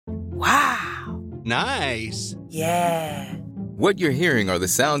Nice. Yeah. What you're hearing are the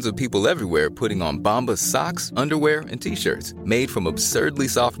sounds of people everywhere putting on Bombas socks, underwear, and T-shirts made from absurdly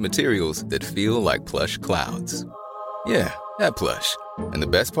soft materials that feel like plush clouds. Yeah, that plush. And the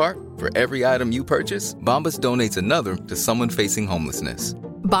best part? For every item you purchase, Bombas donates another to someone facing homelessness.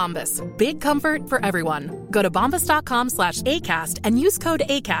 Bombas. Big comfort for everyone. Go to bombas.com/ACAST and use code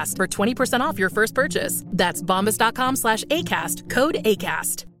ACAST for 20% off your first purchase. That's bombas.com/ACAST. Code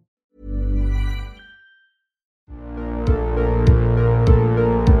ACAST.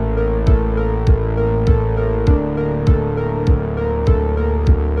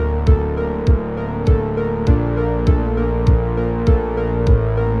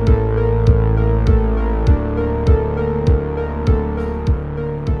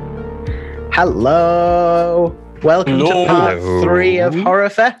 Hello. Welcome to part 3 of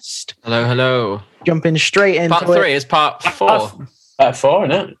HorrorFest. Hello. Jumping straight into part 3 is part 4. Part 4,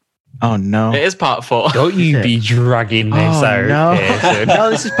 isn't it? Oh, no. It is part 4. Don't you be dragging this out. No. No,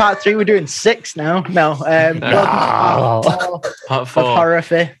 this is part 3. We're doing 6 now. No. Welcome to part 4 of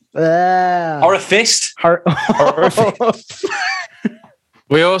HorrorFest. HorrorFest?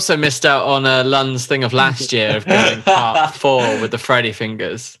 We also missed out on Lun's thing of last year of going part 4 with the Freddy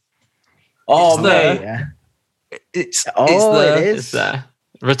fingers. Oh, it's man. Yeah. It's it is. It's there.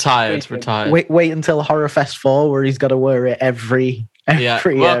 Retired. Wait until HorrorFest 4 where he's got to wear it every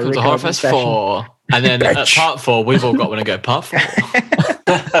welcome to HorrorFest session. 4. And then at part 4, we've all got one to go part 4.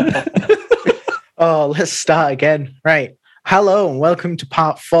 Oh, let's start again. Right. Hello and welcome to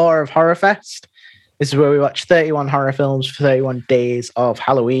part 4 of HorrorFest. This is where we watch 31 horror films for 31 days of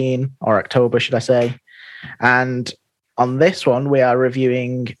Halloween, or October, should I say. And on this one, we are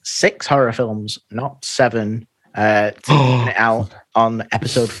reviewing 6 horror films, not 7, taking it out on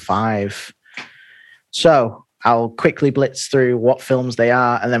episode 5. So I'll quickly blitz through what films they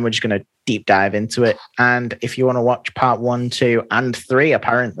are, and then we're just going to deep dive into it. And if you want to watch part 1, 2, and 3,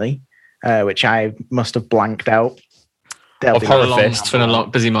 apparently, which I must have blanked out. Of HorrorFest. It's been a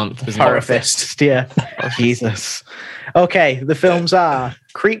long, busy month. HorrorFest, yeah. Jesus. Okay, the films are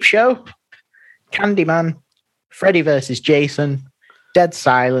Creepshow, Candyman, Freddy vs. Jason, Dead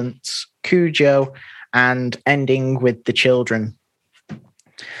Silence, Cujo, and ending with The Children.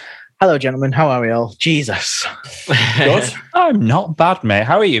 Hello, gentlemen. How are we all? Jesus. Good. I'm not bad, mate.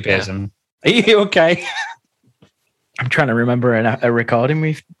 How are you, Pearson? Are you okay? I'm trying to remember a recording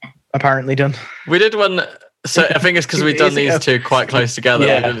we've apparently done. We did one. So I think it's because we've done these two quite close together.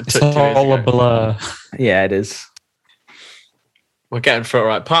 Yeah, it's all a blur. Yeah, it is. We're getting through it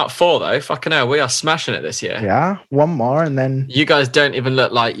right. Part 4, though, fucking hell, we are smashing it this year. Yeah, one more and then... You guys don't even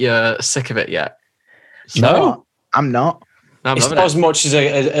look like you're sick of it yet. So no, I'm not. No, it's not as much as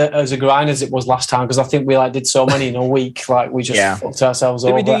a grind as it was last time, because I think we did so many in a week. We just fucked ourselves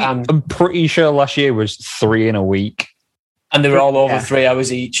over. I'm pretty sure last year was 3 in a week. And they were all over 3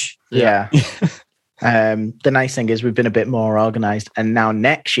 hours each. Yeah. The nice thing is we've been a bit more organised, and now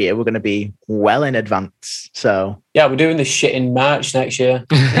next year we're going to be well in advance. So yeah, we're doing this shit in March next year.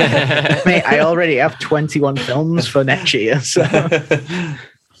 Mate, I already have 21 films for next year, so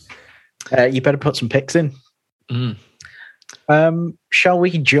you better put some picks in. Shall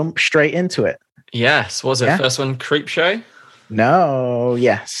we jump straight into it? Yes. Was it first one Creepshow? No,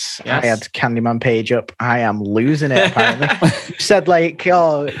 yes. I had Candyman page up. I am losing it, apparently. Said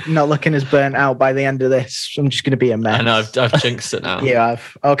not looking as burnt out by the end of this. I'm just going to be a mess. I know, I've jinxed it now. Yeah,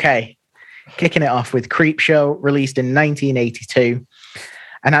 I've. Okay. Kicking it off with Creepshow, released in 1982.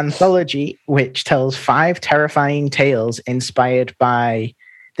 An anthology which tells 5 terrifying tales inspired by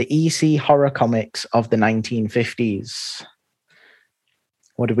the EC horror comics of the 1950s.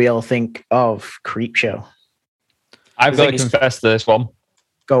 What do we all think of Creepshow? I've got to confess to this one.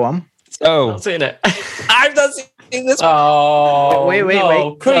 Go on. Oh, I've not seen it. I've not seen this one. Oh, wait.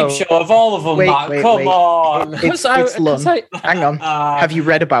 Creepshow of all of them, Matt. Come on. It's Lun. Hang on. Have you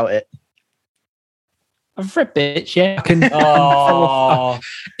read about it? I've read bits, yeah.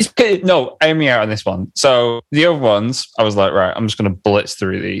 No, aim me out on this one. So the other ones, I was like, right, I'm just going to blitz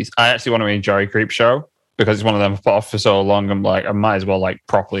through these. I actually want to enjoy Creepshow because it's one of them I've put off for so long. I'm like, I might as well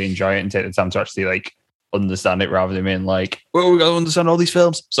properly enjoy it and take the time to actually understand it rather than being we got to understand all these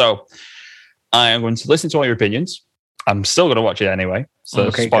films. So I am going to listen to all your opinions. I'm still going to watch it anyway. So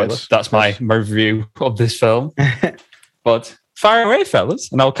that's my review of this film. But fire away,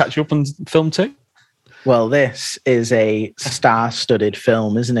 fellas, and I'll catch you up on film 2. Well, this is a star-studded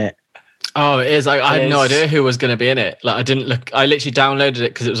film, isn't it? Oh, it is. I had no idea who was going to be in it. I didn't look. I literally downloaded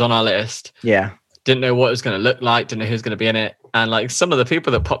it because it was on our list. Yeah. didn't know what it was going to look like, didn't know who was going to be in it. And like some of the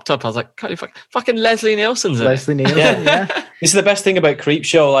people that popped up, I was like, fucking Leslie Nielsen's in Leslie it. Nielsen, yeah. This is the best thing about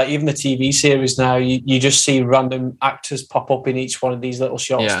Creepshow. Like even the TV series now, you just see random actors pop up in each one of these little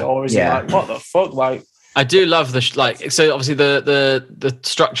short stories. Yeah. And like, what the fuck? Like, I do love the so obviously the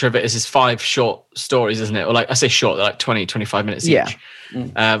structure of it is 5 short stories, isn't it? Or like I say short, they're like 20, 25 minutes each.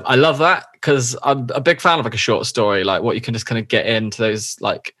 I love that because I'm a big fan of like a short story, like what you can just kind of get into those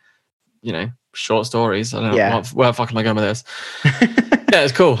like, you know, short stories. I don't know where the fuck am I going with this? Yeah,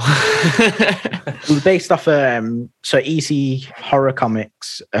 it's cool. Based off so EC Horror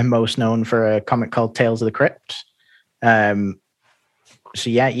Comics are most known for a comic called Tales of the Crypt. So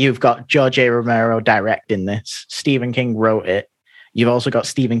yeah, you've got George A. Romero directing this. Stephen King wrote it. You've also got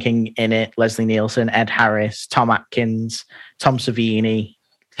Stephen King in it, Leslie Nielsen, Ed Harris, Tom Atkins, Tom Savini.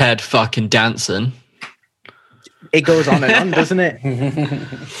 Ted fucking Danson. It goes on and on, doesn't it?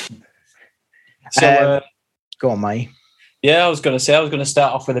 so go on, Mike. Yeah, I was going to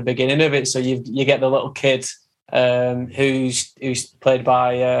start off with the beginning of it. So you get the little kid who's played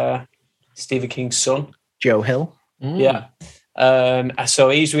by Stephen King's son, Joe Hill. Yeah. So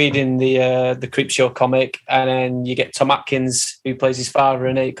he's reading the Creepshow comic, and then you get Tom Atkins who plays his father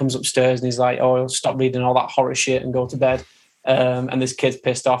in it. He comes upstairs and he's like, "Oh, stop reading all that horror shit and go to bed." And this kid's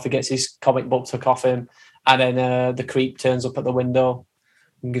pissed off. He gets his comic book took off him, and then the creep turns up at the window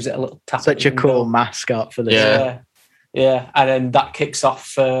and gives it a little tap. Such a cool mascot for the yeah. And then that kicks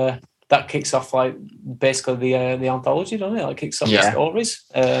off like basically the anthology, doesn't it? Like kicks off the stories.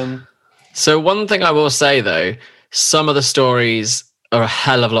 So one thing I will say though, some of the stories are a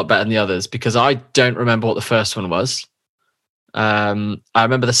hell of a lot better than the others because I don't remember what the first one was. I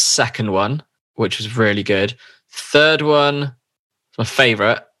remember the second one, which was really good. Third one was my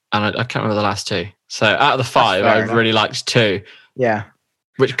favourite, and I can't remember the last 2. So out of the 5, I really liked 2. Yeah.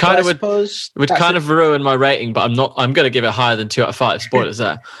 Which kind of would kind of ruin my rating, but I'm going to give it higher than 2 out of 5. Spoilers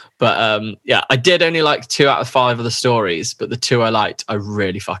there. But yeah, I did only like 2 out of 5 of the stories, but the 2 I liked, I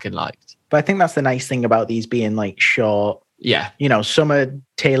really fucking liked. But I think that's the nice thing about these being like short. Yeah. You know, some are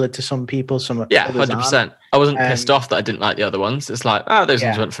tailored to some people, some 100%. I wasn't pissed off that I didn't like the other ones. It's like, those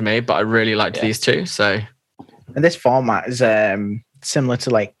ones weren't for me, but I really liked these 2. So, and this format is similar to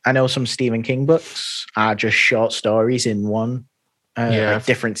like, I know some Stephen King books are just short stories in one, like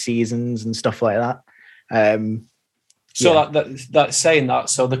different seasons and stuff like that. So that's saying that.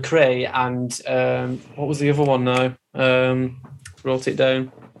 So the Cray and what was the other one now? Wrote it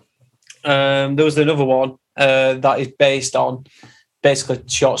down. There was another one that is based on basically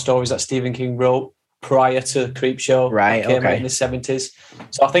short stories that Stephen King wrote prior to Creepshow. Right, that came out in the 70s.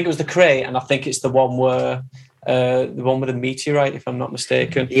 So I think it was the Cray, and I think it's the one where the one with the meteorite, if I'm not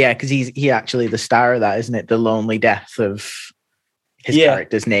mistaken. Yeah, because he actually the star of that, isn't it? The lonely death of his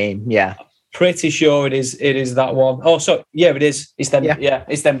character's name. Yeah. Pretty sure it is that one. Oh, so yeah, it is. It's them. Yeah,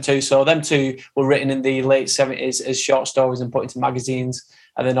 it's them 2. So them 2 were written in the late 70s as short stories and put into magazines.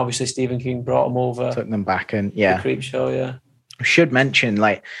 And then obviously Stephen King brought them over. Took them back and the Creepshow, yeah. I should mention,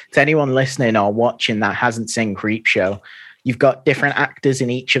 like, to anyone listening or watching that hasn't seen Creepshow, you've got different actors in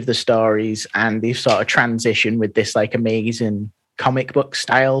each of the stories, and they've sort of transitioned with this like amazing comic book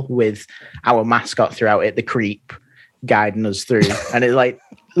style with our mascot throughout it, the Creep, guiding us through. And it like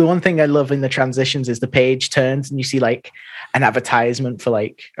the one thing I love in the transitions is the page turns and you see like an advertisement for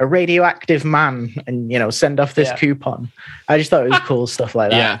like a radioactive man and, you know, send off this coupon. I just thought it was cool stuff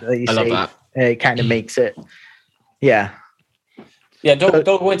like that. Yeah, I love that. It kind of makes it. Yeah. Yeah, don't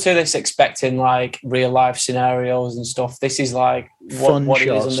go into this expecting like real life scenarios and stuff. This is like fun what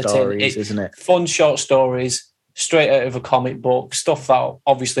short it is on the stories, tin. isn't it? Fun short stories, straight out of a comic book, stuff that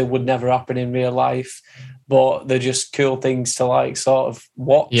obviously would never happen in real life, but they're just cool things to like sort of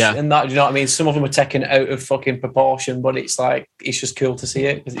watch and that. Do you know what I mean? Some of them are taken out of fucking proportion, but it's like it's just cool to see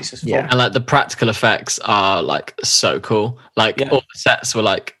it because it's just fun. And like the practical effects are like so cool. Like all the sets were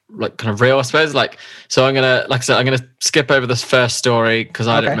like kind of real, I suppose. Like, so I'm gonna skip over this first story because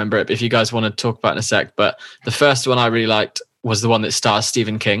I don't remember it. But if you guys want to talk about it in a sec, but the first one I really liked was the one that stars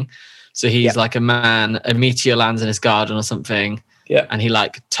Stephen King. So he's like a meteor lands in his garden or something, and he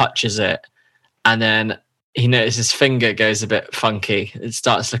like touches it, and then he notices his finger goes a bit funky. It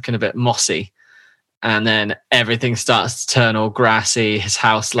starts looking a bit mossy, and then everything starts to turn all grassy. His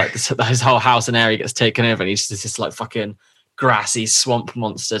house, like his whole house and area, gets taken over, and he's just this like fucking grassy swamp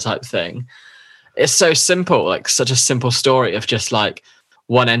monster type thing. It's so simple, like such a simple story of just like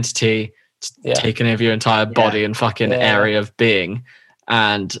one entity taking over your entire body and fucking area of being,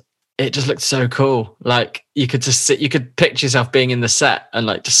 and it just looked so cool. Like you could just you could picture yourself being in the set and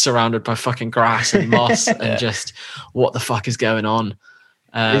like just surrounded by fucking grass and moss and just what the fuck is going on.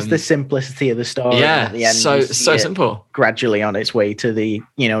 It's the simplicity of the story. Yeah, and at the end, so you see it simple. gradually on its way to the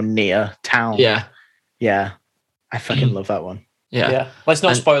near town. Yeah. I fucking love that one. Yeah. Let's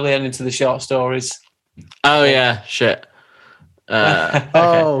not spoil the ending to the short stories. Oh yeah, shit. Okay.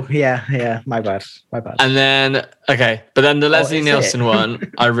 Oh yeah. My bad. And then but then the Leslie Nielsen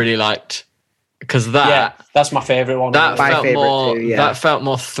one I really liked because that's my favorite one. That felt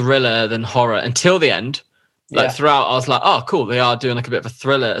more thriller than horror until the end. Like throughout, I was like, oh, cool. They are doing like a bit of a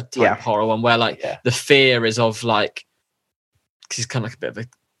thriller type horror one where like the fear is of like, because he's kind of like a bit of a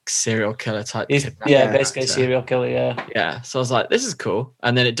serial killer type. Basically a serial killer. Yeah. So I was like, this is cool.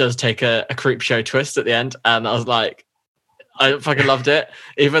 And then it does take a creep show twist at the end, and I was like, I fucking loved it.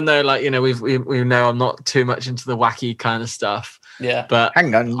 Even though like we know I'm not too much into the wacky kind of stuff. Yeah, but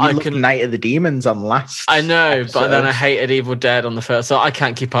hang on, you loved Night of the Demons on last. I know, but then I hated Evil Dead on the first, so I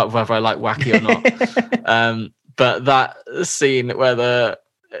can't keep up whether I like wacky or not. But that scene where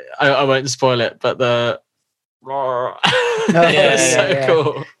I won't spoil it, but the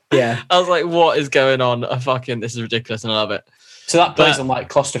cool. Yeah, I was like, what is going on? This is ridiculous, and I love it. So that plays on like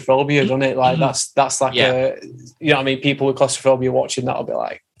claustrophobia, doesn't it? Like that's like what I mean. People with claustrophobia watching that'll be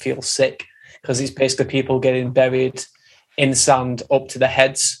like feel sick because it's basically people getting buried in sand up to their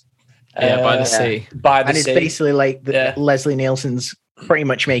heads. By the sea. It's basically like Leslie Nielsen's pretty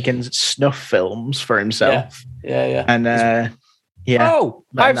much making snuff films for himself. Yeah. And Oh,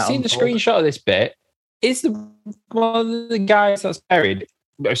 I've seen the screenshot of this bit. Is one of the guys that's buried?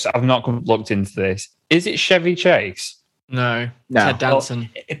 I've not looked into this. Is it Chevy Chase? No. Ted Danson.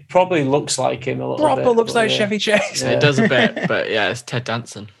 Well, it probably looks like him a little bit. Looks like Chevy Chase. It does a bit, but it's Ted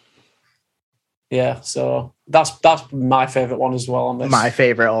Danson. Yeah, so that's my favourite one as well on this. My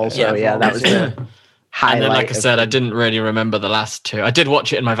favourite also, that was the highlight. And then, like I said, I didn't really remember the last two. I did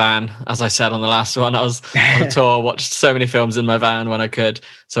watch it in my van, as I said on the last one. I was on a tour, watched so many films in my van when I could,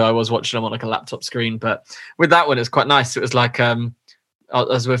 so I was watching them on like a laptop screen. But with that one, it was quite nice. It was like, I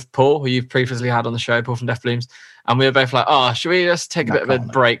was with Paul, who you've previously had on the show, Paul from Deaf Blooms, and we were both like, oh, should we just take a bit of a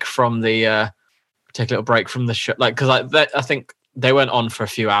break from the, take a little break from the show? Like, because I think they went on for a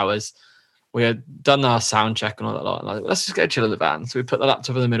few hours. We had done our sound check and all that lot. Like, let's just go chill in the van. So we put the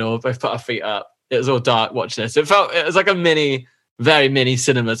laptop in the middle, both put our feet up. It was all dark watching this. It was like a very mini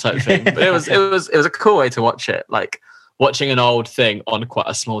cinema type thing. But it was a cool way to watch it. Like watching an old thing on quite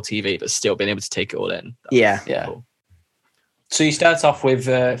a small TV, but still being able to take it all in. Cool. So you start off with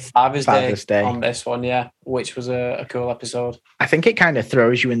Father's Day on this one, which was a cool episode. I think it kind of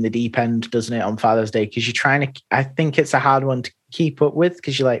throws you in the deep end, doesn't it, on Father's Day? Because you're trying to, I think it's a hard one to keep up with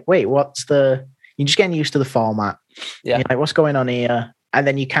because you're like, wait, you're just getting used to the format. Yeah. You're like, what's going on here? And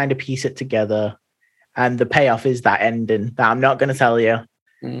then you kind of piece it together. And the payoff is that ending that I'm not going to tell you.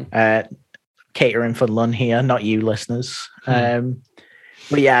 Catering for Lun here, not you listeners. But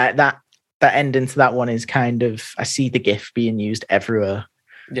yeah, that ending to that one is kind of, I see the GIF being used everywhere.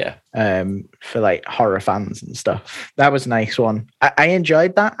 Yeah. For like horror fans and stuff. That was a nice one. I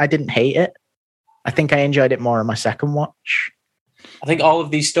enjoyed that. I didn't hate it. I think I enjoyed it more on my second watch. I think all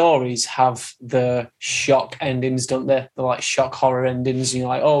of these stories have the shock endings, don't they? The like shock horror endings. You're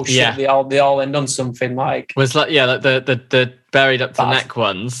like, oh shit, they all end on something like. Was like like the buried up the neck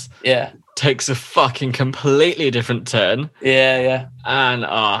ones. Yeah. Takes a fucking completely different turn. Yeah. And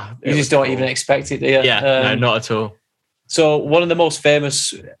you just don't even expect it, do you? Yeah, no, not at all. So one of the most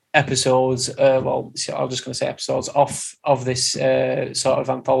famous episodes, I'm just going to say episodes of this sort of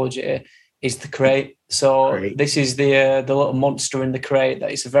anthology is the crate. So this is the little monster in the crate.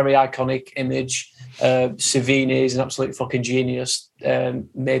 That is a very iconic image. Savini is an absolute fucking genius.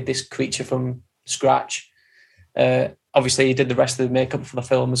 Made this creature from scratch. Obviously, he did the rest of the makeup for the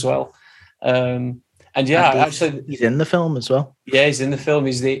film as well. Actually, he's in the film as well. Yeah, he's in the film.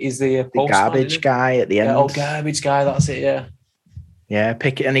 He's the garbage guy at the end. Garbage guy. That's it. Yeah. Yeah,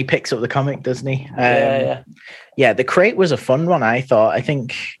 and he picks up the comic, doesn't he? Yeah. The crate was a fun one. I thought. I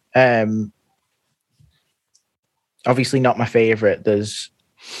think, obviously not my favorite. There's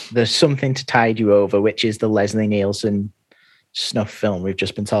Something to Tide You Over, which is the Leslie Nielsen snuff film we've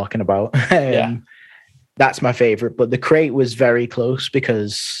just been talking about. That's my favorite. But the crate was very close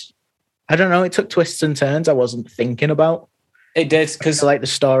because I don't know. It took twists and turns I wasn't thinking about. It did because like the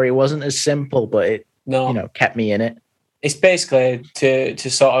story wasn't as simple, but it kept me in it. It's basically to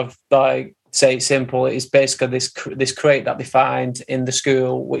sort of like say it simple. It's basically this crate that they find in the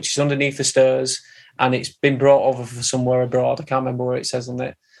school, which is underneath the stairs, and it's been brought over from somewhere abroad. I can't remember where it says on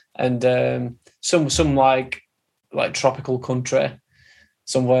it, and some like tropical country,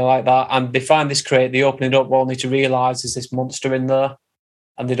 somewhere like that. And they find this crate. They open it up only to realise there's this monster in there,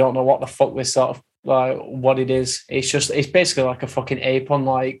 and they don't know what the fuck this sort of like what it is. It's basically like a fucking ape on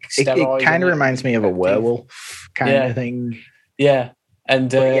like steroids. It kind of reminds me of a werewolf kind of thing. Yeah.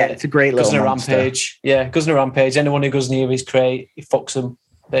 And it's a great little goes on a monster. rampage. Yeah, goes on a rampage. Anyone who goes near his crate, he fucks them,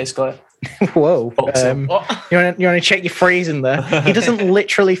 basically. Whoa. You want to check your phrasing there? He doesn't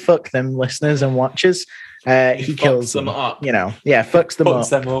literally fuck them, listeners and watchers. He kills them up. Fucks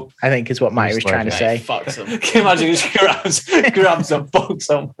them up. I think is what Mike was trying to say. Fucks them. Can you imagine he just grabs them, fucks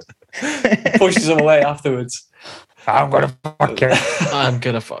them, pushes them away afterwards. I'm gonna fuck you. I'm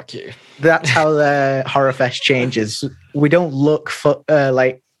gonna fuck you. That's how the HorrorFest changes. We don't look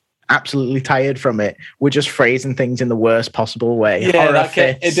like absolutely tired from it. We're just phrasing things in the worst possible way. Yeah,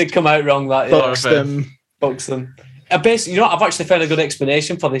 it did come out wrong. That fucks them. Basically, I've actually found a good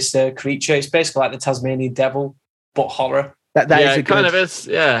explanation for this creature. It's basically like the Tasmanian devil, but horror. That is a kind of is.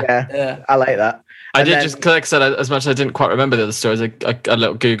 Yeah. I like that. I did just, like I said, as much as I didn't quite remember the other stories, I a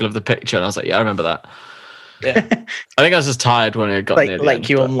little Google of the picture, and I was like, yeah, I remember that. Yeah, I think I was just tired when it got near the end,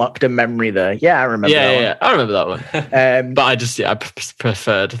 unlocked a memory there. Yeah, I remember. Yeah, I remember that one. But I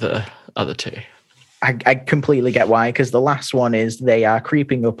preferred the other two. I completely get why, because the last one is they are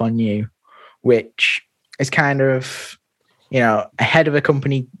creeping up on you, which is kind of, a head of a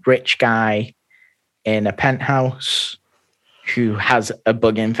company, rich guy in a penthouse who has a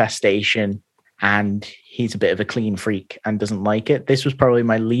bug infestation, and he's a bit of a clean freak and doesn't like it. This was probably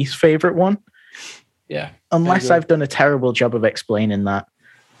my least favorite one. Yeah. Unless I've done a terrible job of explaining that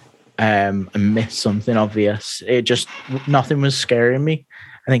and missed something obvious. Nothing was scaring me.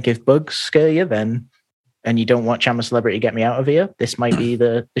 I think if bugs scare you and you don't watch I'm a Celebrity, Get Me Out of Here, this might be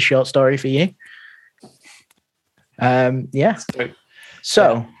the short story for you.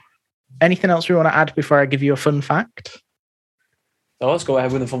 So, anything else we want to add before I give you a fun fact? So let's go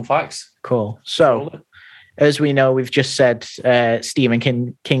ahead with the fun facts. Cool. So, as we know, we've just said Stephen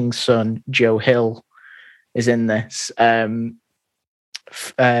King's son, Joe Hill, is in this.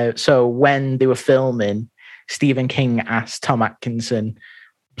 So when they were filming, Stephen King asked Tom Atkinson,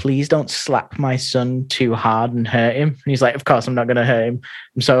 please don't slap my son too hard and hurt him. And he's like, of course, I'm not going to hurt him.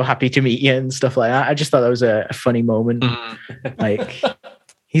 I'm so happy to meet you and stuff like that. I just thought that was a funny moment. Like,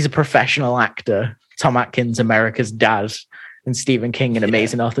 he's a professional actor. Tom Atkins, America's dad. And Stephen King, an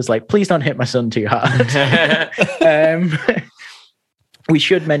amazing author, is like, please don't hit my son too hard. We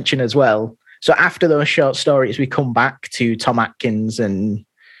should mention as well, so after those short stories, we come back to Tom Atkins and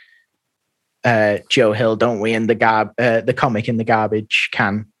Joe Hill, don't we? And the comic in the garbage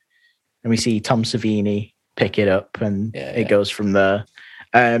can. And we see Tom Savini pick it up, and it goes from there.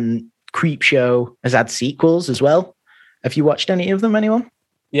 Creepshow has had sequels as well. Have you watched any of them, anyone?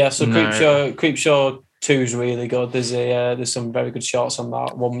 Yeah, so Creepshow 2 is really good. There's some very good shots on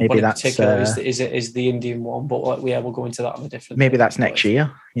that one. Maybe in particular is the Indian one, but we'll go into that on a different. Maybe that's next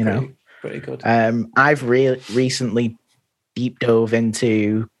year. Pretty good. I've recently deep dove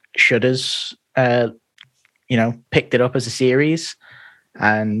into Shudder's. Picked it up as a series,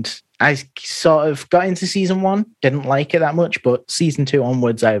 and I sort of got into season 1. Didn't like it that much, but season 2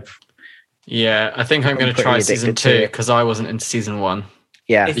 onwards, I think I'm going to try season 2 because I wasn't into season 1.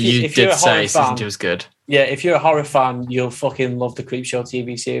 Yeah, if you say season 2 is good. Yeah, if you're a horror fan, you'll fucking love the Creepshow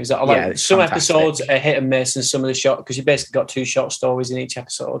TV series. Some fantastic. Episodes are hit and miss, and some of the short, because you basically got 2 short stories in each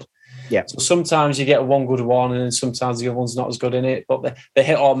episode. Yeah. So sometimes you get one good one, and sometimes the other one's not as good in it. But they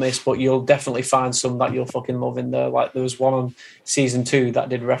hit or miss. But you'll definitely find some that you'll fucking love in there. Like there was one on season 2 that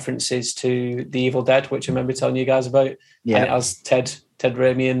did references to The Evil Dead, which I remember telling you guys about. Yeah. And it has Ted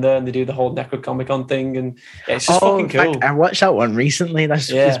Raimi in there, and they do the whole Necronomicon thing, and it's just fucking cool. I watched that one recently.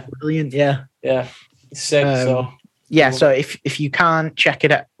 That's brilliant. Yeah. Yeah. It's sick. So if you can't check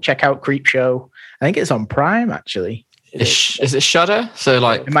out Creepshow, I think it's on Prime actually. Is it Shudder? So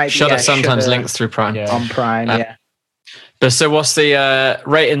like Shudder sometimes links through Prime. Yeah. On Prime, But so what's the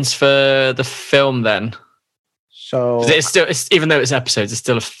ratings for the film then? So it's even though it's episodes, it's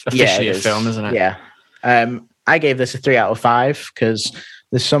still officially a film, isn't it? Yeah. I gave this a 3 out of 5 because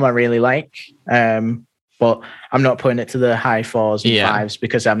there's some I really like, but I'm not putting it to the high 4s and 5s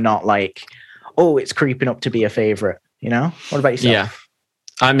because I'm not like, oh, it's creeping up to be a favorite. What about yourself? Yeah.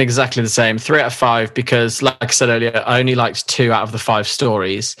 I'm exactly the same. 3 out of 5 because, like I said earlier, I only liked 2 out of the 5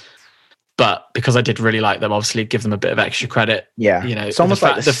 stories. But because I did really like them, obviously give them a bit of extra credit. Yeah. It's almost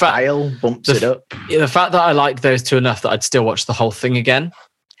like the style bumps it up. The fact that I liked those 2 enough that I'd still watch the whole thing again.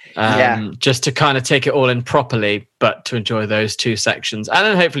 Just to kind of take it all in properly, but to enjoy those 2 sections. And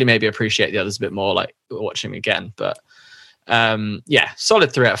then hopefully maybe appreciate the others a bit more, like watching again. But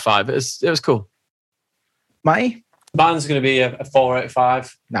solid 3 out of 5. It was cool. Matty? Mine's going to be a 4 out of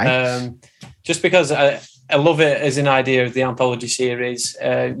 5. Nice. Just because I love it as an idea of the anthology series.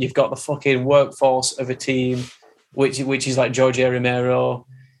 You've got the fucking workforce of a team, which is like George A. Romero.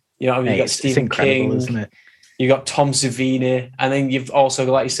 You know what I mean? You've got Stephen King, isn't it? You got Tom Savini, and then you've also,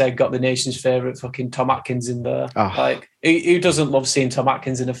 like you said, got the nation's favorite fucking Tom Atkins in there. Oh. Like, who doesn't love seeing Tom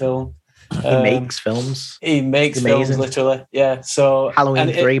Atkins in a film? He makes films. He makes films, literally. Yeah. So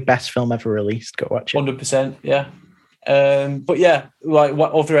Halloween 3, best film ever released. Go watch it. 100%. Yeah. But yeah, like,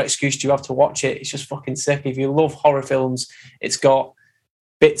 what other excuse do you have to watch it? It's just fucking sick. If you love horror films, it's got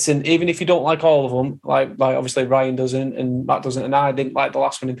bits, and even if you don't like all of them, like obviously Ryan doesn't and Matt doesn't, and I didn't like the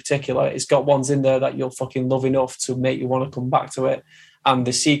last one in particular, it's got ones in there that you'll fucking love enough to make you want to come back to it. And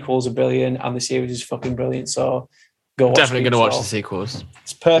the sequels are brilliant, and the series is fucking brilliant. So go watch. Definitely going to watch the sequels.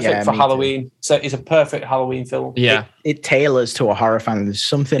 It's perfect for Halloween. Too. So it's a perfect Halloween film. Yeah, it tailors to a horror fan. There's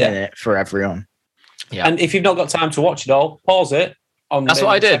something in it for everyone. Yeah. And if you've not got time to watch it all, pause it. That's what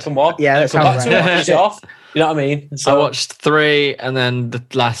I did. One, yeah, that's come how back to it, watch it off. You know what I mean? So, I watched 3 and then the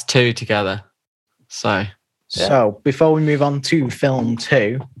last 2 together. So before we move on to film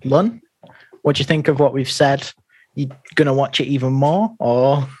 2, Lun, what do you think of what we've said? You gonna watch it even more,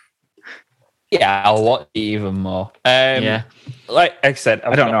 or? Yeah, I'll watch it even more. Yeah, like I said,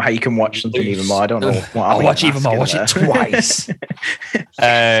 I don't know how you can watch something even more. I don't know. What I'll watch even more. Watch it twice.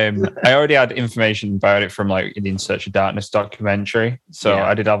 I already had information about it from like the In Search of Darkness documentary, so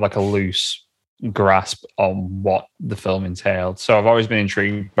I did have like a loose grasp on what the film entailed. So I've always been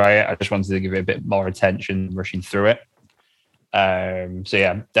intrigued by it. I just wanted to give it a bit more attention, rushing through it. So yeah,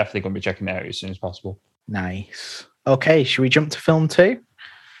 I'm definitely going to be checking it out as soon as possible. Nice. Okay, should we jump to film 2?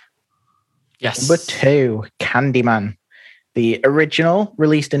 Yes. Number 2, Candyman. The original,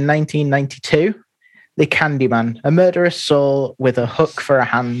 released in 1992. The Candyman, a murderous soul with a hook for a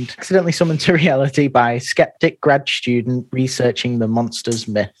hand, accidentally summoned to reality by skeptic grad student researching the monster's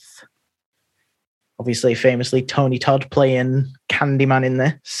myth. Obviously, famously, Tony Todd playing Candyman in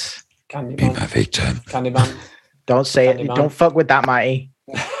this. Candyman. Be my victim. Candyman. Don't say Candyman. it. Don't fuck with that, Matty.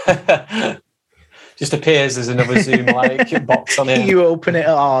 Just appears as another Zoom like box on it. You open it.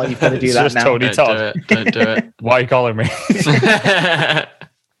 Oh, you've got to do that just now. Tony Todd. Don't do it. Why are you calling me?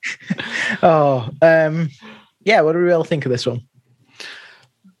 Yeah. What do we all think of this one?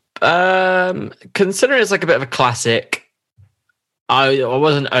 Considering it's like a bit of a classic, I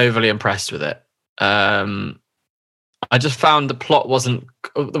wasn't overly impressed with it. I just found the plot wasn't.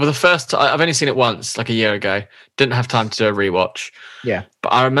 The first, I've only seen it once, like a year ago. Didn't have time to do a rewatch. Yeah, but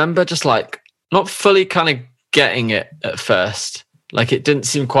I remember just like not fully kind of getting it at first. Like it didn't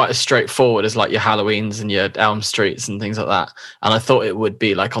seem quite as straightforward as like your Halloweens and your Elm Streets and things like that. And I thought it would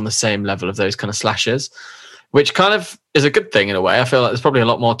be like on the same level of those kind of slashers, which kind of is a good thing in a way. I feel like there's probably a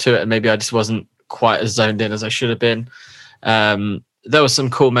lot more to it, and maybe I just wasn't quite as zoned in as I should have been. There were some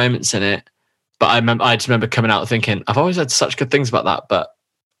cool moments in it, but I just remember coming out thinking, I've always had such good things about that, but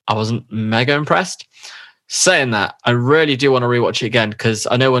I wasn't mega impressed. Saying that, I really do want to rewatch it again, because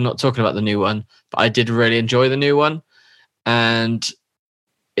I know we're not talking about the new one, but I did really enjoy the new one. And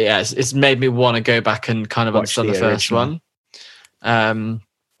yeah, it's made me want to go back and kind of understand the first one. And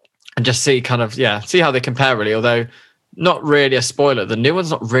just see kind of, see how they compare really, although not really a spoiler. The new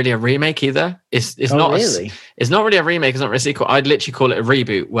one's not really a remake either. It's not really? It's not really a remake, it's not really a sequel. I'd literally call it a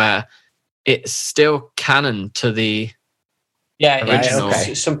reboot, where it's still canon to the original.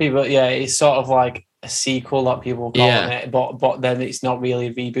 Okay. Some people, it's sort of like a sequel that people call it, but then it's not really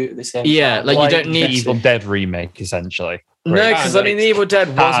a reboot at the same time. Like you don't need Evil Dead remake, essentially. No, because I mean, The Evil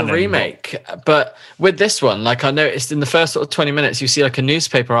Dead was a remake, but with this one, like I noticed in the first sort of 20 minutes, you see like a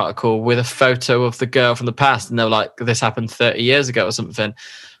newspaper article with a photo of the girl from the past, and they're like, this happened 30 years ago or something.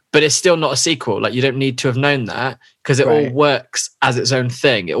 But it's still not a sequel. Like you don't need to have known that, because it all works as its own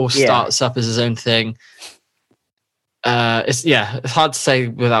thing. It all starts up as its own thing. It's hard to say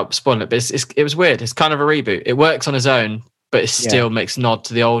without spoiling it, but it was weird. It's kind of a reboot. It works on its own, but it still makes nod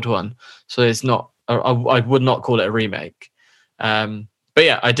to the old one. So it's not. I would not call it a remake. But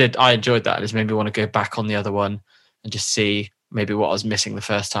yeah, I enjoyed that. It just made me want to go back on the other one and just see maybe what I was missing the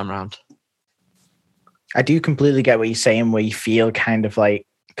first time around. I do completely get what you're saying, where you feel kind of like,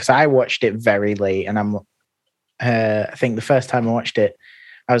 because I watched it very late, and I think the first time I watched it,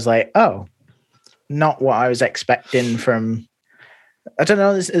 I was like, oh, not what I was expecting from, I don't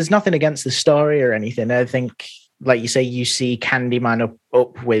know, there's nothing against the story or anything. I think, like you say, you see Candyman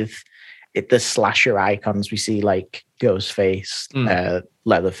up with the slasher icons. We see like Ghostface,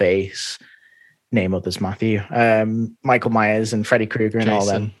 Leatherface, name others, Matthew, Michael Myers and Freddy Krueger and all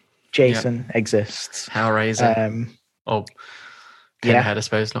them. Jason exists. Hellraiser. Pinhead, I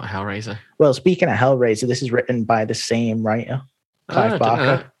suppose, not Hellraiser. Well, speaking of Hellraiser, this is written by the same writer, Clive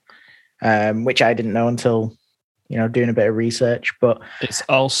Barker. which I didn't know until doing a bit of research. But it's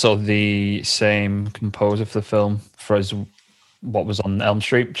also the same composer for the film for what was on Elm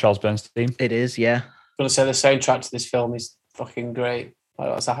Street, Charles Bernstein. It is, yeah. I'm going to say the soundtrack to this film is fucking great.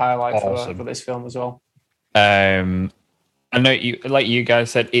 That's a highlight for this film as well. I know you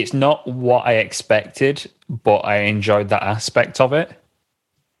guys said, it's not what I expected, but I enjoyed that aspect of it.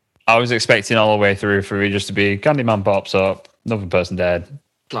 I was expecting all the way through for it just to be Candyman pops up, another person dead,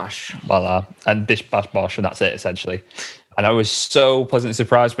 Flash, voila, and bish bash bosh, and that's it essentially. And I was so pleasantly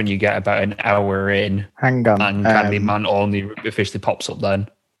surprised when you get about an hour in. Hang on, and Candyman only officially pops up then.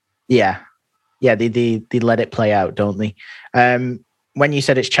 Yeah, they let it play out, don't they? When you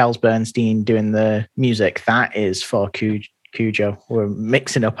said it's Charles Bernstein doing the music, that is for Cujo. We're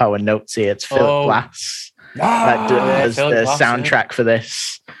mixing up our notes here. It's Philip Glass that does the soundtrack for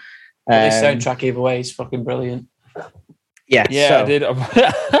this. This soundtrack either way is fucking brilliant. Yeah, I did.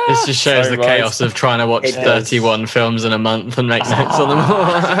 This just shows the chaos of trying to watch 31 films in a month and make notes on them.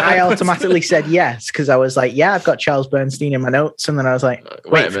 I automatically said yes because I was like, yeah, I've got Charles Bernstein in my notes, and then I was like,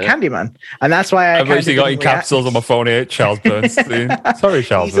 wait for Candyman, and that's why I've actually got in capitals on my phone here, Charles Bernstein. Sorry,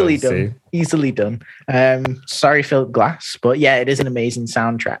 Charles Bernstein. Easily done. Sorry, Philip Glass, but yeah, it is an amazing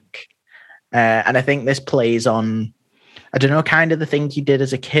soundtrack, and I think this plays on, I don't know, kind of the thing you did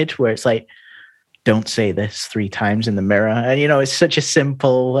as a kid, where it's like, don't say this 3 times in the mirror. And, it's such a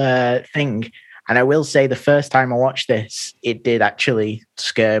simple thing. And I will say the first time I watched this, it did actually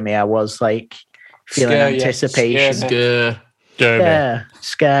scare me. I was like feeling anticipation.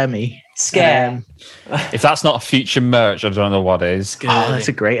 Scare me. If that's not a future merch, I don't know what is. That's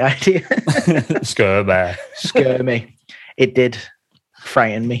a great idea. Scare me. It did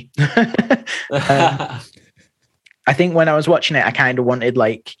frighten me. I think when I was watching it, I kind of wanted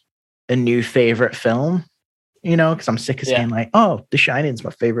like a new favorite film, because I'm sick of saying like, oh, The Shining's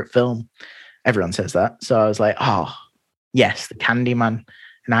my favorite film. Everyone says that. So I was like, oh, yes, the Candyman,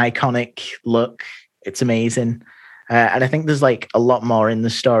 an iconic look. It's amazing. And I think there's like a lot more in the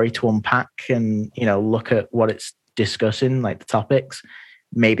story to unpack and, look at what it's discussing, like the topics.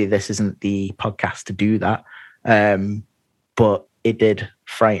 Maybe this isn't the podcast to do that. But it did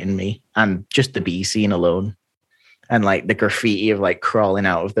frighten me. And just the bee scene alone. And like the graffiti of like crawling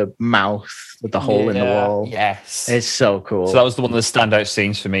out of the mouth with the hole in the wall. Yes. It's so cool. So that was one of the standout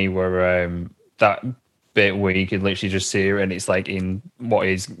scenes for me where that bit where you could literally just see her and it's like in what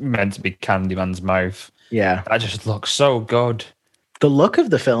is meant to be Candyman's mouth. Yeah. That just looks so good. The look of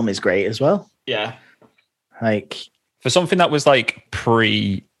the film is great as well. Yeah. Like for something that was like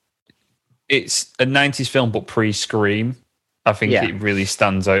it's a 90s film but pre-Scream, I think it really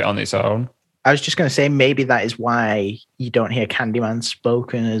stands out on its own. I was just going to say maybe that is why you don't hear Candyman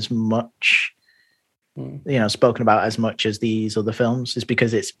spoken as much, spoken about as much as these other films, is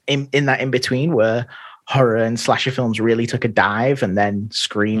because it's in that in-between where horror and slasher films really took a dive and then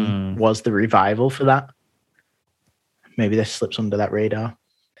Scream was the revival for that. Maybe this slips under that radar.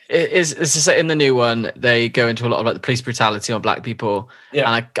 It's just in the new one, they go into a lot of like the police brutality on black people.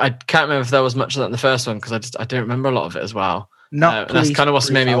 Yeah. And I can't remember if there was much of that in the first one because I don't remember a lot of it as well. And that's kind of what's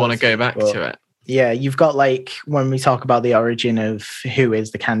made me want to go back to it. Yeah, you've got like when we talk about the origin of who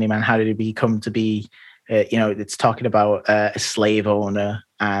is the Candyman, how did he become to be? It's talking about a slave owner,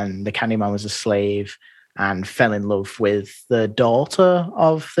 and the Candyman was a slave and fell in love with the daughter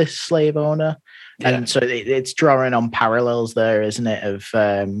of this slave owner, and so it's drawing on parallels there, isn't it? Of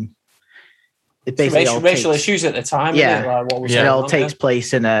it basically racial issues at the time. Yeah, isn't it? Like what was it all takes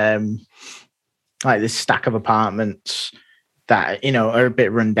place in like this stack of apartments that are a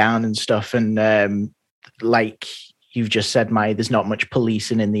bit run down and stuff, and like you've just said, there's not much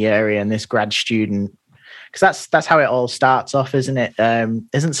policing in the area, and this grad student, because that's how it all starts off, isn't it?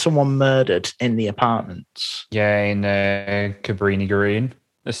 Isn't someone murdered in the apartments? Yeah, in Cabrini Green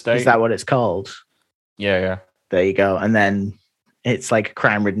estate. Is that what it's called? Yeah. There you go. And then it's like a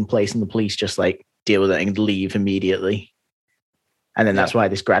crime-ridden place, and the police just like deal with it and leave immediately. And then that's why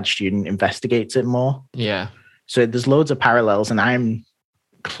this grad student investigates it more. Yeah. So there's loads of parallels, and I'm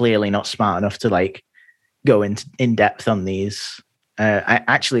clearly not smart enough to like go in depth on these. I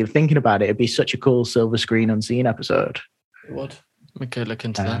actually, thinking about it, it'd be such a cool Silver Screen Unseen episode. It would. We could look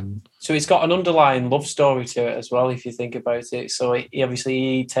into that. So it's got an underlying love story to it as well, if you think about it. So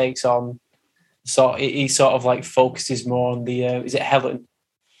he takes on, he sort of like focuses more on the, is it Helen?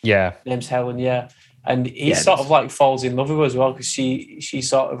 Yeah. Name's Helen, yeah. And he sort of like falls in love with her as well, because she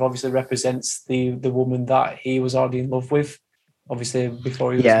sort of obviously represents the woman that he was already in love with, obviously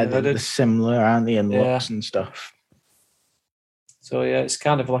before he was murdered. They're similar, aren't they, in looks and stuff. So yeah, it's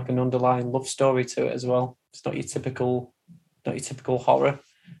kind of like an underlying love story to it as well. It's not your typical horror.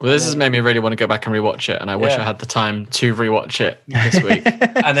 Well, this has made me really want to go back and rewatch it, and I wish I had the time to rewatch it this week.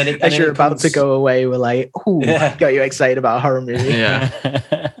 And then as you're about to go away, we're like, "Ooh, got you excited about a horror movie."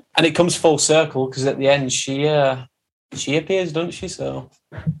 Yeah, and it comes full circle because at the end she appears, doesn't she? So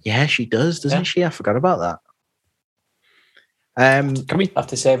yeah, she does, doesn't she? I forgot about that. Can we have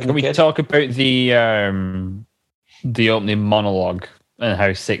to save? Can we talk about the opening monologue and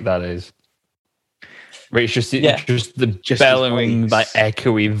how sick that is? Where it's just the bellowing, like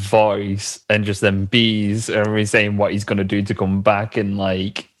echoey voice, and just them bees, and we're saying what he's gonna do to come back, and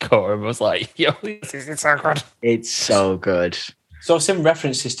like Cora was like, "Yo, this is so good." It's so good. So I've seen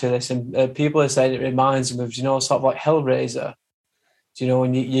references to this, and people are saying it reminds them of, sort of like Hellraiser. Do you know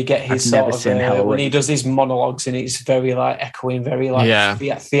when you get his sort of when he does his monologues, and it's very like echoing, very like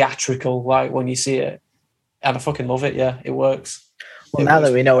theatrical, like when you see it, and I fucking love it. Yeah, it works. Well, now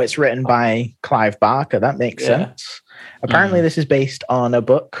that we know it's written by Clive Barker, that makes sense. Apparently, this is based on a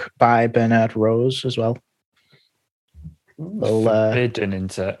book by Bernard Rose as well. Forbidden,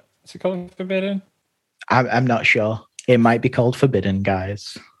 isn't it? Is it called Forbidden? I'm not sure. It might be called Forbidden,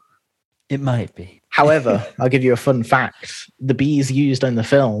 guys. It might be. However, I'll give you a fun fact. The bees used in the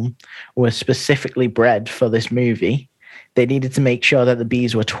film were specifically bred for this movie. They needed to make sure that the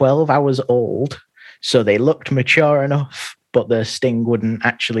bees were 12 hours old, so they looked mature enough, but the sting wouldn't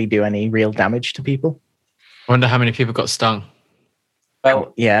actually do any real damage to people. I wonder how many people got stung.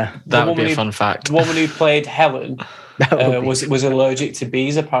 Well, yeah. That would be a fun fact. The woman who played Helen was allergic to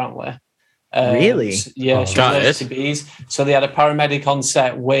bees, apparently. Really? She was allergic to bees. So they had a paramedic on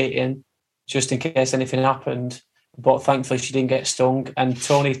set waiting just in case anything happened. But thankfully, she didn't get stung. And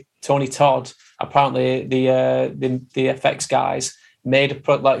Tony Todd, apparently the effects guys, made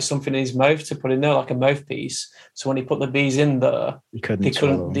something in his mouth to put in there, like a mouthpiece. So when he put the bees in there,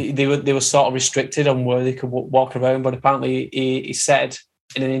 they were sort of restricted on where they could walk around. But apparently, he said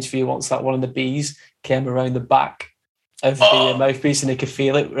in an interview once that one of the bees came around the back of the mouthpiece, and he could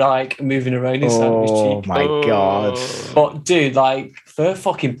feel it like moving around inside of his cheek. Oh my god! But dude, like, fair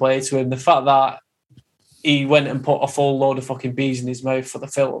fucking play to him. The fact that he went and put a full load of fucking bees in his mouth for the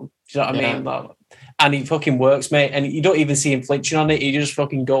film. Do you know what I mean? Like, and he fucking works, mate. And you don't even see him flinching on it. He just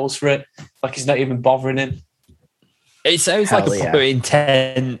fucking goes for it, like he's not even bothering him. It sounds like a proper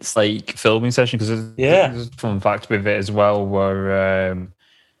intense like filming session, because there's a fun fact with it as well, where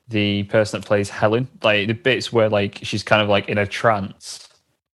the person that plays Helen, like the bits where like she's kind of like in a trance,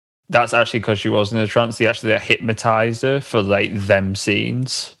 that's actually because she was in a trance. They actually hypnotized her for like them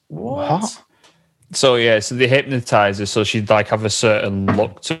scenes. What? So they hypnotized her so she'd like have a certain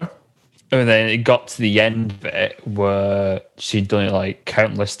look to her. And then it got to the end of it where she'd done it like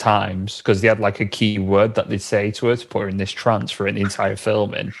countless times, because they had like a key word that they'd say to her to put her in this trance for the entire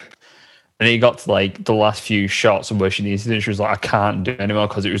filming. And it got to like the last few shots where she needed to, and she was like, I can't do it anymore,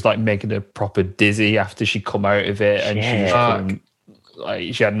 because it was like making her proper dizzy after she'd come out of it, and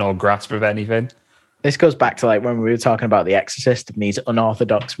she had no grasp of anything. This goes back to like when we were talking about The Exorcist and these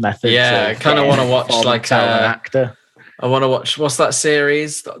unorthodox methods. Yeah, I kind of want to watch like an actor. I want to watch, what's that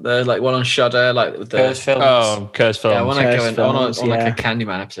series? The like one on Shudder, like with the Curse Films. Oh, Curse Films. Yeah, I want to go in, I want like a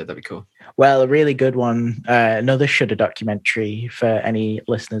Candyman episode. That'd be cool. Well, a really good one, another Shudder documentary for any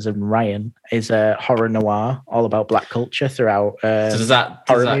listeners of Ryan, is a horror noir all about black culture throughout. So does that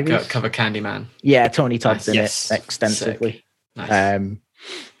cover Candyman? Yeah, Tony Todd's in it extensively. Nice.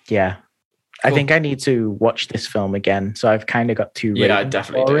 Yeah. Cool. I think I need to watch this film again. So I've kind of got two ratings. Yeah, I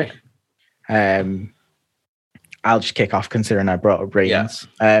definitely do. I'll just kick off considering I brought up ratings.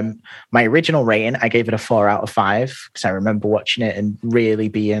 Yeah. My original rating, I gave it a 4 out of 5 because I remember watching it and really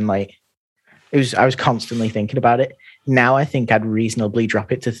being like, I was constantly thinking about it. Now I think I'd reasonably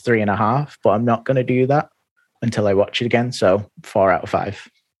drop it to 3.5, but I'm not going to do that until I watch it again. So 4 out of 5.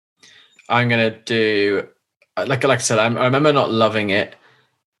 I'm going to do, like I said, I remember not loving it,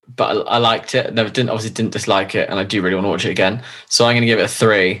 but I liked it. Obviously didn't dislike it, and I do really want to watch it again. So I'm going to give it a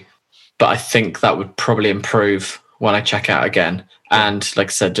 3. But I think that would probably improve when I check out again. And like I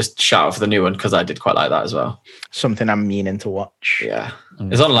said, just shout out for the new one, because I did quite like that as well. Something I'm meaning to watch. Yeah.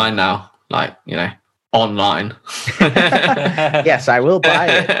 It's online now. Like, online. Yes, I will buy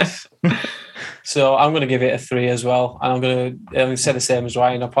it. So I'm going to give it a 3 as well. And I'm going to say the same as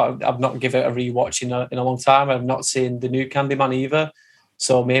Ryan. I've not given it a rewatch in a long time. I've not seen the new Candyman either.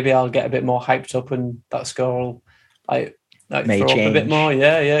 So maybe I'll get a bit more hyped up, and that score will may change a bit more.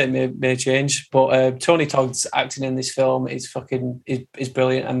 Yeah, it may change. But Tony Todd's acting in this film is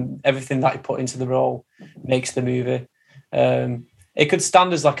brilliant, and everything that he put into the role makes the movie. It could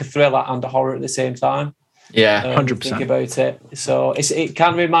stand as like a thriller and a horror at the same time. Yeah, 100%. Think about it. So it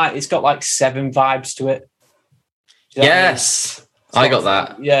can remind. It's got like 7 vibes to it. Yes, I got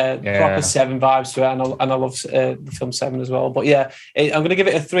that. Yeah, proper Seven vibes to it, and I love the film Seven as well. But yeah, I'm going to give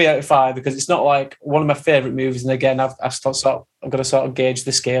it a 3 out of 5 because it's not like one of my favourite movies. And again, I've got to sort of gauge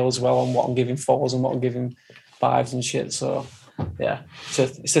the scale as well on what I'm giving 4s and what I'm giving 5s and shit. So yeah,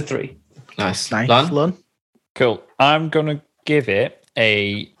 it's a 3. Nice. Lon? Cool. I'm gonna give it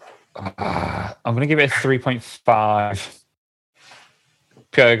a 3.5.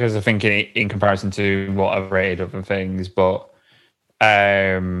 Purely because I think in comparison to what I've rated other things, but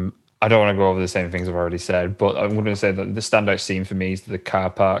I don't want to go over the same things I've already said. But I'm going to say that the standout scene for me is the car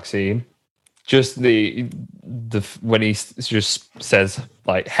park scene. Just the when he just says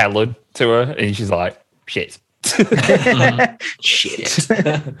like Helen to her, and she's like shit,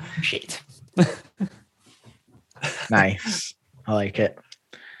 shit. Nice, I like it.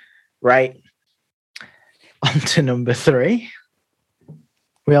 Right, on to number 3.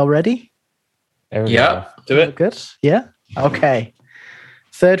 We all ready? Yeah, do it. Good. Yeah. Okay.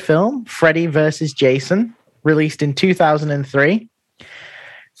 Third film, Freddy vs. Jason, released in 2003.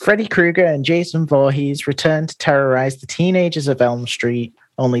 Freddy Krueger and Jason Voorhees return to terrorize the teenagers of Elm Street,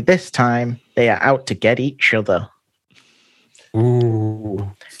 only this time they are out to get each other. Ooh.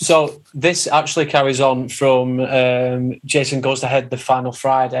 So this actually carries on from Jason Goes to Hell the Final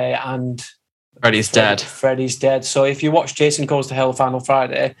Friday and Freddy's dead. Freddy's dead. So if you watch Jason Goes to Hell Final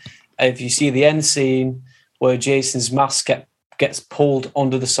Friday, if you see the end scene where Jason's mask gets pulled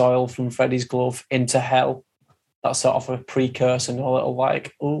under the soil from Freddy's glove into hell, that's sort of a precursor and a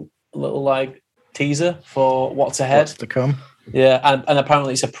little teaser for what's ahead. What's to come. Yeah, and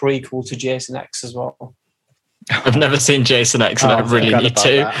apparently it's a prequel to Jason X as well. I've never seen Jason X, and I really need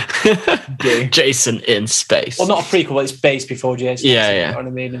to. Jason in space. Well, not a prequel, but it's based before Jason. Yeah. You know what I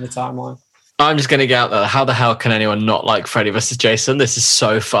mean, in the timeline. I'm just going to get out there. How the hell can anyone not like Freddy vs. Jason? This is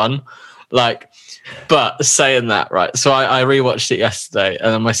so fun. But saying that, right? So I rewatched it yesterday,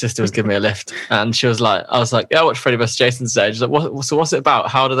 and then my sister was giving me a lift, and she was like, I was like, yeah, I watched Freddy vs. Jason today. She's like, so what's it about?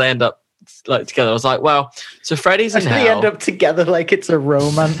 How do they end up together? I was like, well, so Freddy's in hell. They end up together like it's a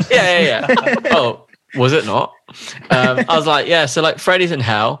romance. Yeah. Oh, was it not? I was like, yeah, so like Freddy's in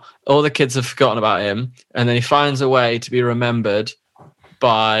hell, all the kids have forgotten about him, and then he finds a way to be remembered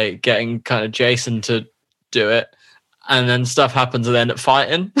by getting kind of Jason to do it, and then stuff happens and they end up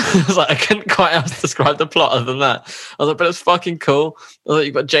fighting. I was like, I couldn't quite else describe the plot other than that. I was like, but it's fucking cool. I was like,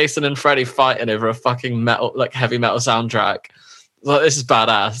 you've got Jason and Freddy fighting over a fucking heavy metal soundtrack. I was like, this is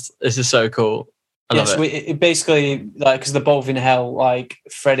badass. This is so cool. I love it. It basically, because they're both in hell, like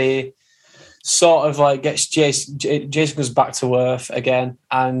Freddy sort of like gets Jason goes back to Earth again,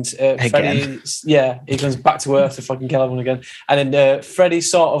 and Freddy, he comes back to Earth to fucking kill everyone again, and then Freddy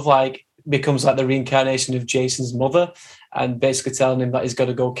sort of like becomes like the reincarnation of Jason's mother, and basically telling him that he's got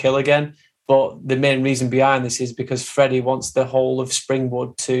to go kill again. But the main reason behind this is because Freddy wants the whole of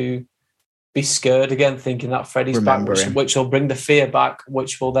Springwood to be scared again, thinking that Freddy's back, which will bring the fear back,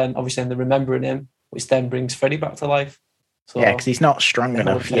 which will then obviously end up remembering him, which then brings Freddy back to life. So, yeah, because he's not strong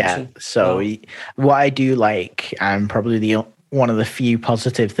enough yet. So what I do like, and probably one of the few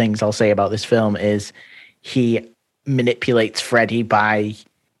positive things I'll say about this film, is he manipulates Freddy by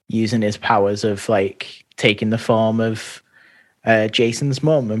using his powers of like taking the form of Jason's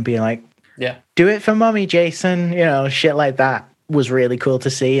mum and being like, yeah, do it for mommy, Jason. You know, shit like that was really cool to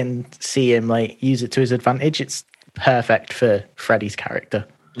see, and see him like use it to his advantage. It's perfect for Freddy's character.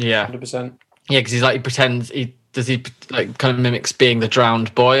 Yeah, 100%. Yeah, because he's like, he pretends he like kind of mimics being the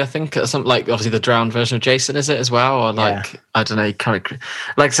drowned boy, I think, or something, like obviously the drowned version of Jason, is it as well? Or like, I don't know, he kind of,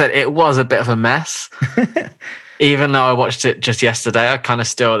 like I said, it was a bit of a mess. Even though I watched it just yesterday, I kind of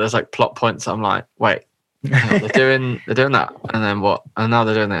still, there's like plot points I'm like, wait, they're doing that, and then what? And now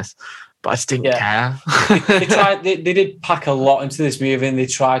they're doing this. But I just didn't care. they did pack a lot into this movie, and they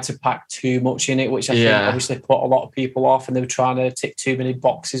tried to pack too much in it, which I think obviously put a lot of people off, and they were trying to tick too many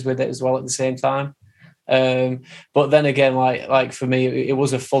boxes with it as well at the same time. But then again, like for me, it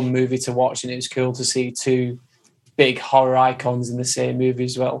was a fun movie to watch, and it was cool to see two big horror icons in the same movie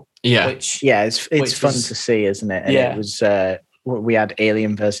as well. Yeah, it's fun to see, isn't it? And it was we had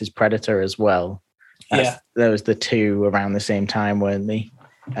Alien versus Predator as well. There was the two around the same time, weren't they?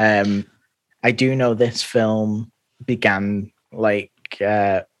 I do know this film began like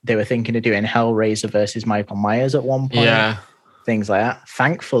they were thinking of doing Hellraiser versus Michael Myers at one point. Yeah. Things like that.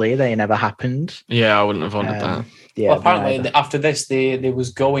 Thankfully, they never happened. Yeah, I wouldn't have wanted that. Yeah, well, apparently, after this, they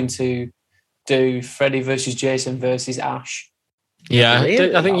was going to do Freddy versus Jason versus Ash. Yeah,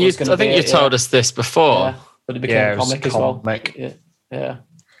 really? I think you told us this before. But it became a comic as well. Yeah.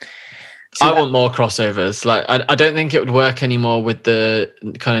 See, I want more crossovers. Like, I don't think it would work anymore with the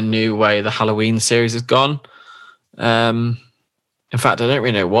kind of new way the Halloween series has gone. In fact, I don't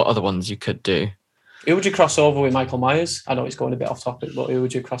really know what other ones you could do. Who would you cross over with Michael Myers? I know it's going a bit off topic, but who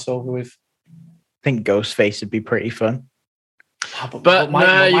would you cross over with? I think Ghostface would be pretty fun. But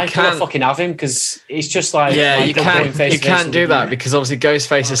no, you can't fucking have him because it's just like you can't do that because obviously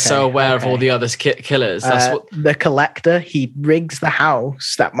Ghostface is so aware of all the other killers. That's what the Collector, he rigs the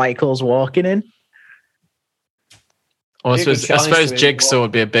house that Michael's walking in. Well, I suppose Jigsaw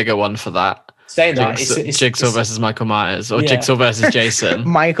would be a bigger one for that. Saying that, Jigsaw versus Michael Myers or Jigsaw versus Jason.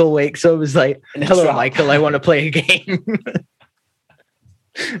 Michael wakes up and is like, "Hello, Michael, I want to play a game."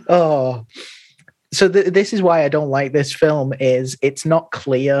 Oh, so this is why I don't like this film. Is it's not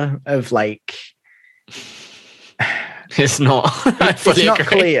clear of like, it's not. It's not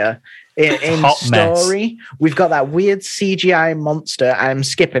clear in story. Mess. We've got that weird CGI monster. I'm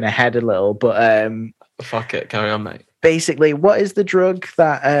skipping ahead a little, but fuck it, carry on, mate. Basically, what is the drug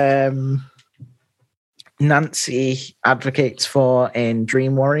that Nancy advocates for in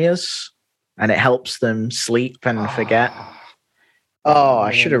Dream Warriors, and it helps them sleep and forget? Oh,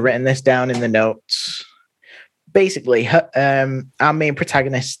 I should have written this down in the notes. Basically, our main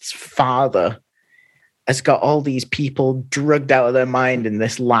protagonist's father has got all these people drugged out of their mind in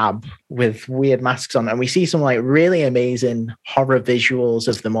this lab with weird masks on, and we see some like really amazing horror visuals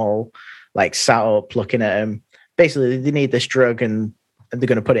of them all like sat up looking at him. Basically, they need this drug and they're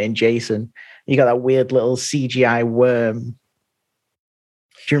going to put it in Jason. You got that weird little CGI worm. Do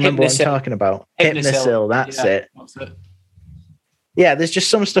you remember what I'm talking about? Hypnosil, that's it. Yeah, there's just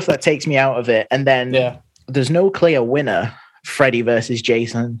some stuff that takes me out of it. And then there's no clear winner, Freddy versus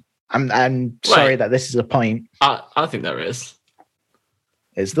Jason. I'm sorry that this is a point. I think there is.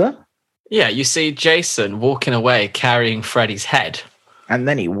 Is there? Yeah, you see Jason walking away carrying Freddy's head. And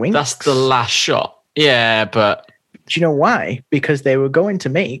then he winks. That's the last shot. Yeah, but... Do you know why? Because they were going to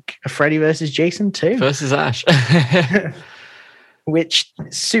make a Freddy versus Jason 2. Versus Ash. Which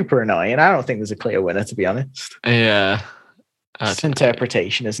is super annoying. I don't think there's a clear winner, to be honest. Yeah. It's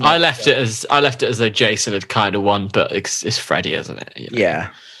interpretation, isn't it? I left it as though Jason had kind of won, but it's Freddy, isn't it? You know?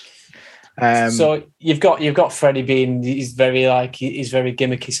 Yeah. So you've got Freddy being he's very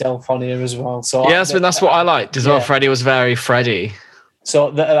gimmicky self on here as well. So that's what I liked as well. Freddy was very Freddy.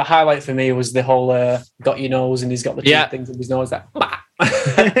 So the highlight for me was the whole got your nose and he's got the two things in his nose that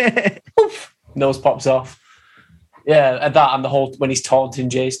nose pops off. Yeah, and the whole when he's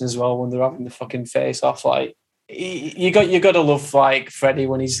taunting Jason as well when they're having the fucking face off. Like you got to love like Freddy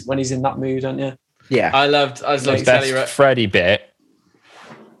when he's in that mood, don't you? Yeah, I loved the best Freddy bit.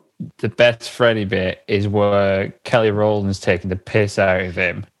 The best Freddy bit is where Kelly Rowland's taking the piss out of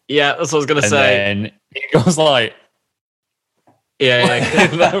him. Yeah, that's what I was gonna say. And then he goes like.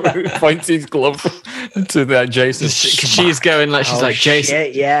 Yeah, points his glove to that Jason. She's going like she's like Jason.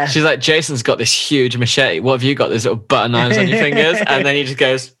 Shit, yeah, she's like Jason's got this huge machete. What have you got? These little butter knives on your fingers, and then he just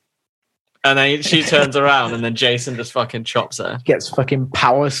goes, and then she turns around, and then Jason just fucking chops her. Gets fucking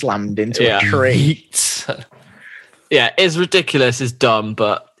power slammed into a tree. Yeah, it's ridiculous. It's dumb,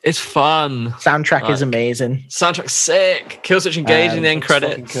 but it's fun. Soundtrack is amazing. Soundtrack's sick. Kill switch engaged in the end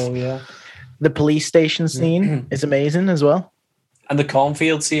credits. Cool, yeah. The police station scene is amazing as well. And the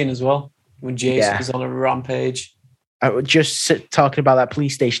cornfield scene as well, when Jason is on a rampage. I would just talking about that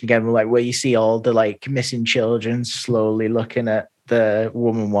police station again, like where you see all the like missing children slowly looking at the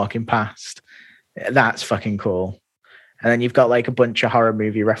woman walking past. That's fucking cool. And then you've got like a bunch of horror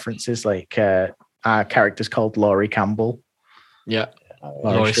movie references, like our character's called Laurie Campbell. Yeah,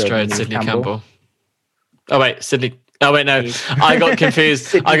 Laurie Strode, Sidney Campbell. Oh wait, Sidney. Oh wait, no, I got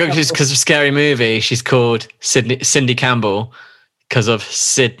confused. I got confused because of Scary Movie. She's called Cindy Campbell. Because of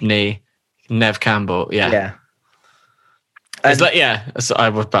Sydney Nev Campbell, yeah. It's like, so I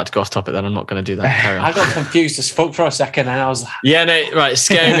was about to go off topic. Then I'm not going to do that. Carry on. I got confused as fuck for a second, and I was like, right.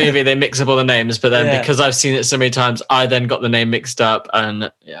 Scary Movie. They mix up all the names, but then because I've seen it so many times, I then got the name mixed up,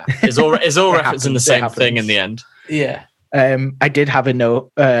 and it's all referencing the same thing in the end. Yeah. I did have a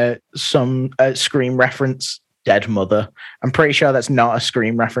note. Some Scream reference. Dead mother. I'm pretty sure that's not a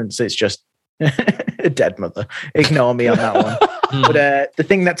Scream reference. It's just a dead mother. Ignore me on that one. But the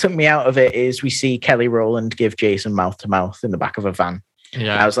thing that took me out of it is we see Kelly Rowland give Jason mouth to mouth in the back of a van.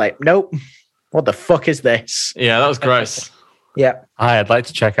 Yeah, and I was like, nope. What the fuck is this? Yeah, that was gross. Yeah. Hi, I'd like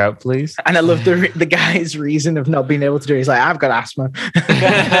to check out, please. And I love the guy's reason of not being able to do it. He's like, I've got asthma.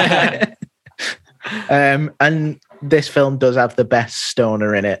 And this film does have the best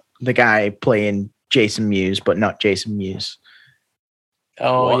stoner in it. The guy playing Jason Mewes, but not Jason Mewes.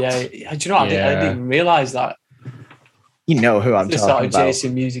 Oh, yeah. Do you know what? I didn't even realise that. You know who I'm talking about.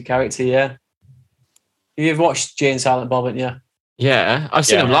 Jason music character, yeah. You've watched Jay and Silent Bob, haven't you? Yeah, I've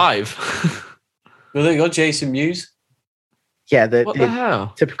seen him live. Well, there you go, Jason Mewes. Yeah, What the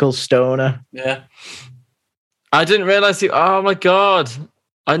hell? typical stoner. Yeah. I didn't realize oh my God.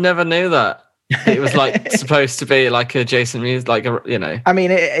 I never knew that. It was like supposed to be like a Jason Mewes, like a, you know. I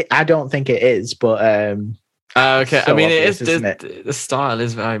mean, I don't think it is, but okay. so I mean, obvious, it is. isn't it? The style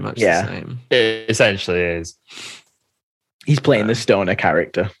is very much Yeah. the same. It essentially is. He's playing the stoner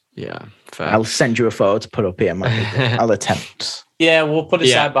character. Yeah, fair. I'll send you a photo to put up here. I'll attempt. Yeah, we'll put it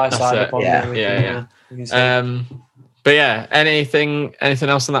side by side it. up on Yeah. there. Yeah. But yeah, anything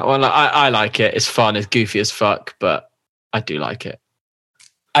else on that one? Like, I like it. It's fun. It's goofy as fuck, but I do like it.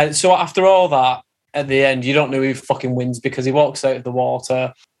 So after all that, at the end, you don't know who fucking wins because he walks out of the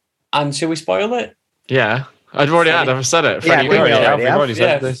water. And shall we spoil it? Yeah, I've said it. Yeah, Freddie we Winks. already have. already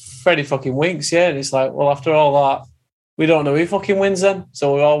said this. Freddie fucking winks, yeah. And it's like, well, after all that, we don't know who fucking wins then.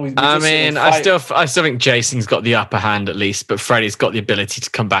 So we always. I still think Jason's got the upper hand at least, but Freddie's got the ability to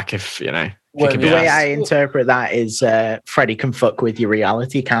come back if you know. The way I interpret that is Freddie can fuck with your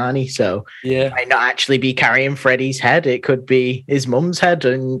reality, can't he? So yeah, might not actually be carrying Freddie's head. It could be his mum's head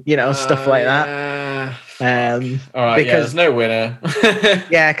and, stuff like that. All right, because there's no winner.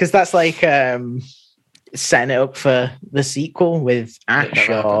 yeah, because that's like setting it up for the sequel with Ash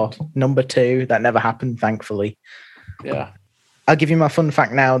or number 2. That never happened, thankfully. Yeah. I'll give you my fun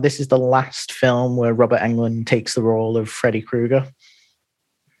fact now. This is the last film where Robert Englund takes the role of Freddy Krueger.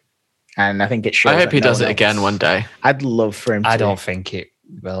 And I think it shows. I hope he does it again one day. I'd love for him to. I don't think it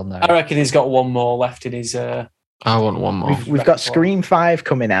will, no. I reckon he's got one more left in his... I want one more. We've got Scream 5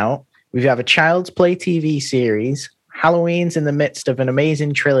 coming out. We have a Child's Play TV series. Halloween's in the midst of an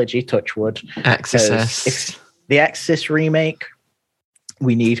amazing trilogy, touchwood. Exorcist. If the Exorcist remake,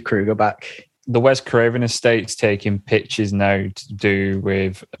 we need Krueger back. The Wes Craven estate's taking pictures now to do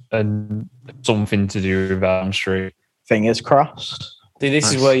with something to do with Elm Street. Fingers crossed.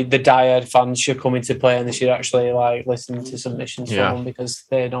 This is where the diehard fans should come into play and they should actually like listen to submissions from them because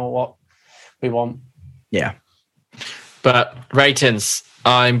they know what we want. Yeah. But ratings,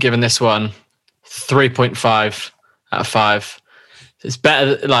 I'm giving this one 3.5 out of 5. It's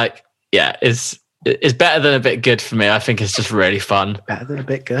better, it's better than a bit good for me. I think it's just really fun. Better than a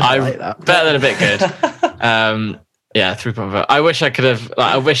bit good. I like that. Better than a bit good. 3.5. I wish I could have.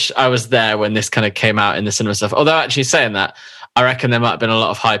 I wish I was there when this kind of came out in the cinema stuff. Although actually saying that, I reckon there might have been a lot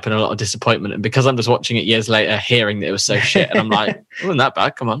of hype and a lot of disappointment. And because I'm just watching it years later, hearing that it was so shit, and I'm like, it wasn't that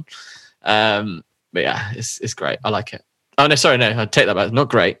bad. Come on. But yeah, it's great. I like it. Oh no, sorry, no, I'd take that back. Not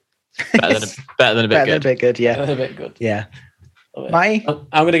great. Better than a bit Better good. than a bit good. Yeah. A bit good. Yeah. I'm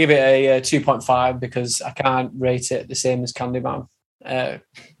going to give it a 2.5 because I can't rate it the same as Candyman.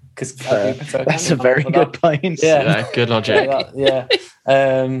 Because I do prefer that's Candyman a very good point. Yeah, good logic.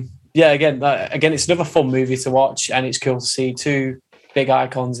 Again, it's another fun movie to watch, and it's cool to see two big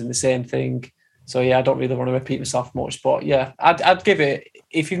icons in the same thing. So yeah, I don't really want to repeat myself much, but yeah, I'd give it.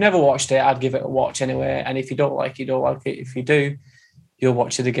 If you've never watched it, I'd give it a watch anyway. And if you don't like it, you don't like it. If you do, you'll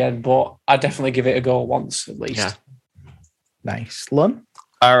watch it again. But I'd definitely give it a go once at least. Yeah. Nice. Lun?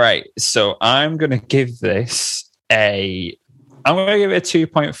 All right. So I'm going to give this a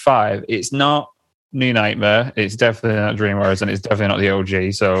 2.5. It's not New Nightmare. It's definitely not Dream Warriors, and it's definitely not the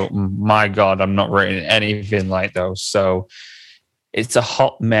OG. So my God, I'm not rating anything like those. So it's a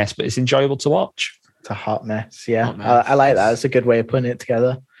hot mess, but it's enjoyable to watch. It's a hot mess. Yeah. I like that. It's a good way of putting it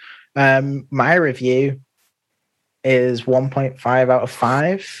together. My review is 1.5 out of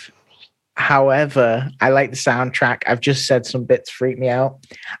 5. However, I like the soundtrack. I've just said some bits freak me out.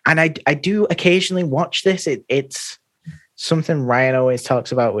 And I do occasionally watch this. It's something Ryan always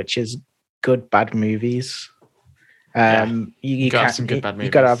talks about, which is good, bad movies. You got some good, bad movies.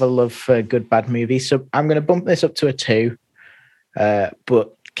 You got to have a love for good, bad movies. So I'm going to bump this up to a 2.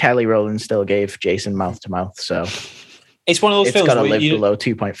 But Kelly Rowland still gave Jason mouth to mouth. So it's one of those films got to live below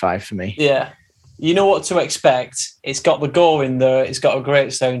 2.5 for me. Yeah. You know what to expect. It's got the gore in there. It's got a great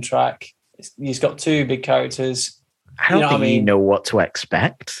soundtrack. He's got two big characters. I don't think you know what to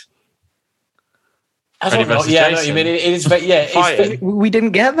expect. I don't know. Yeah, I know what you mean. It is. Yeah, we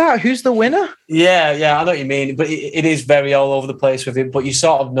didn't get that. Who's the winner? Yeah, I know what you mean. But it is very all over the place with it. But you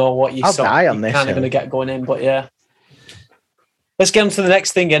sort of know what you're kind of going to get going in. But yeah, let's get on to the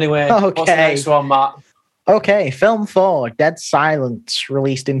next thing anyway. Okay. What's the next one, Matt? Okay, film 4, Dead Silence,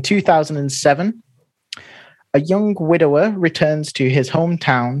 released in 2007. A young widower returns to his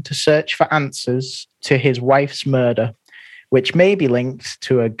hometown to search for answers to his wife's murder, which may be linked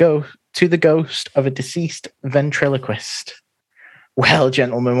to the ghost of a deceased ventriloquist. Well,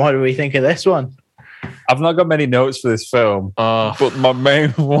 gentlemen, what do we think of this one? I've not got many notes for this film, but my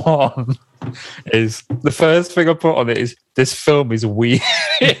main one is the first thing I put on it is this film is weird.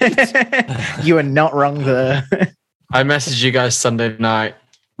 You are not wrong there. I messaged you guys Sunday night.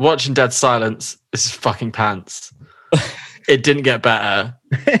 Watching Dead Silence. This is fucking pants. It didn't get better.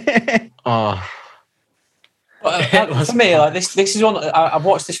 Oh. For me, like this is one. I've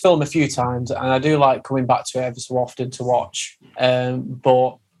watched this film a few times, and I do like coming back to it every so often to watch.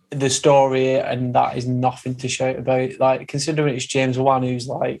 But the story and that is nothing to shout about. Like, considering it's James Wan, who's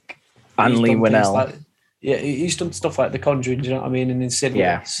like and Lee Winnell. Like, yeah, he's done stuff like The Conjuring. Do you know what I mean? And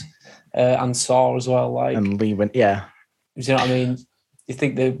Insidious, and Saw as well. Like, and Lee Win. Yeah. Do you know what I mean? You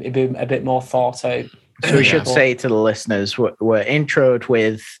think they'd be a bit more thought out? So we should say to the listeners, we're introed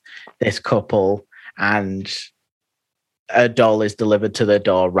with this couple, and a doll is delivered to their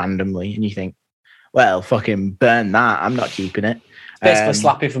door randomly, and you think, well, fucking burn that. I'm not keeping it. Basically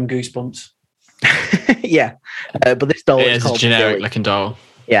Slappy from Goosebumps. Yeah. But this doll is called a generic looking doll.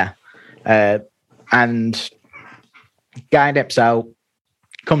 Yeah. And guy nips out,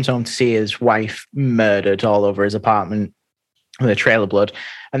 comes home to see his wife murdered all over his apartment with a trail of blood,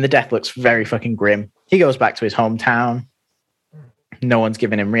 and the death looks very fucking grim. He goes back to his hometown. No one's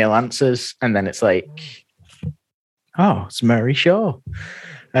giving him real answers. And then it's like, oh, it's Murray Shaw.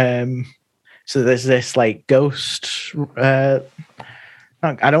 So there's this like ghost, I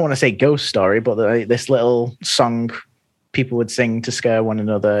don't want to say ghost story, but this little song people would sing to scare one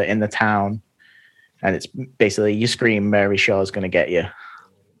another in the town. And it's basically, you scream, Murray Shaw's going to get you.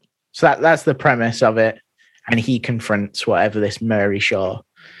 So that's the premise of it. And he confronts whatever this Murray Shaw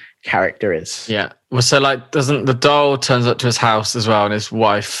character is. Yeah. Well, so like, doesn't the doll turns up to his house as well, and his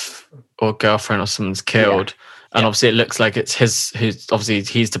wife or girlfriend or someone's killed, and obviously it looks like it's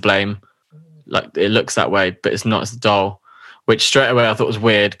he's to blame. Like, it looks that way, but it's not. It's the doll, which straight away I thought was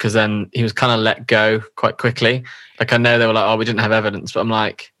weird, because then he was kind of let go quite quickly. Like, I know they were like, oh, we didn't have evidence, but I'm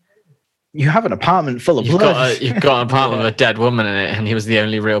like, you have an apartment full of blood. You've got an apartment with a dead woman in it, and he was the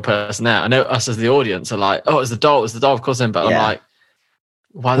only real person there. I know us as the audience are like, oh, it's the doll, of course. But I'm like,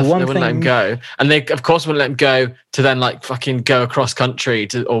 why they wouldn't let him go? And they, of course, wouldn't let him go to then like fucking go across country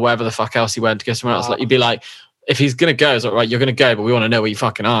to, or wherever the fuck else he went to go somewhere else. Like, you'd be like, if he's gonna go, it's like, right, you're gonna go, but we want to know where you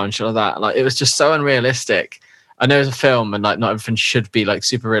fucking are and shit like that. Like, it was just so unrealistic. I know it's a film, and like not everything should be like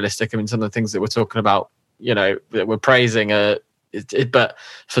super realistic. I mean, some of the things that we're talking about, you know, that we're praising but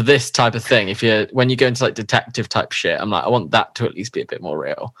for this type of thing, when you go into like detective type shit, I'm like, I want that to at least be a bit more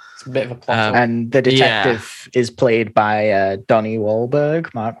real. It's a bit of a plot. And the detective is played by Donnie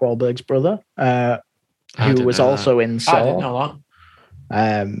Wahlberg, Mark Wahlberg's brother, who was also in Saw. I didn't know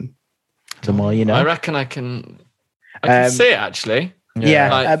that. The more you know. I reckon I can see it actually.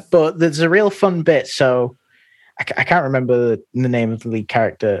 Yeah, but there's a real fun bit. So I can't remember the name of the lead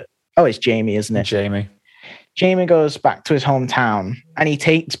character. Oh, it's Jamie, isn't it? Jamie goes back to his hometown, and he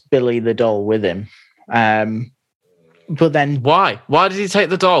takes Billy the doll with him. But then... Why? Why did he take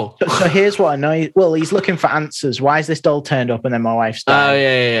the doll? So here's what annoys... Well, he's looking for answers. Why is this doll turned up and then my wife's died? Oh,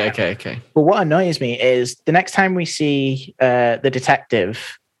 yeah. Okay. But what annoys me is the next time we see the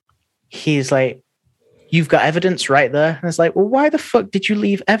detective, he's like, you've got evidence right there. And it's like, well, why the fuck did you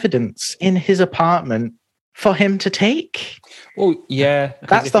leave evidence in his apartment for him to take? Well, yeah,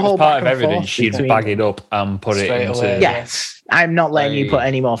 that's the whole part of evidence. You'd bag it up and put it into. Yes, I'm not letting you put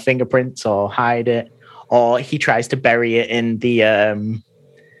any more fingerprints or hide it. Or he tries to bury it in the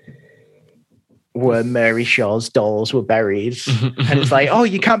where Murray Shaw's dolls were buried, and it's like, oh,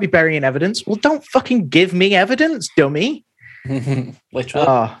 you can't be burying evidence. Well, don't fucking give me evidence, dummy. Literally.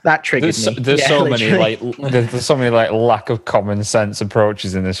 Oh, that triggered me. There's so many like lack of common sense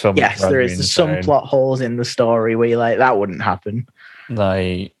approaches in this film. Yes, there is. There's some plot holes in the story where you're like, that wouldn't happen.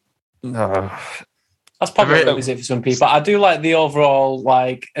 Like, that's probably what it is for some people. I do like the overall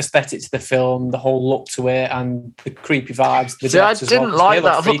like aesthetics of the film, the whole look to it, and the creepy vibes. I didn't like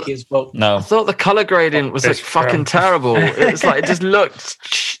that. I thought the color grading was like fucking terrible. It was like, it just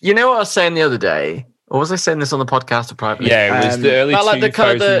looked. You know what I was saying the other day? Or was I saying this on the podcast or privately? Yeah, it was the early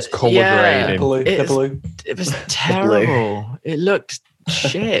 2000s color grading. The blue. It was terrible. It looked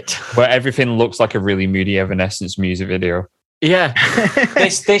shit. Where everything looks like a really moody Evanescence music video. Yeah.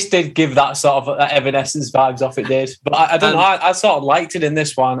 this did give that sort of Evanescence vibes off, it did. But I don't know, I sort of liked it in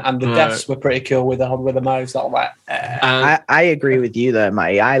this one, and the deaths were pretty cool with the mouse. All that. I agree with you there,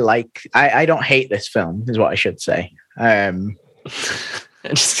 Matty. I don't hate this film, is what I should say. I'm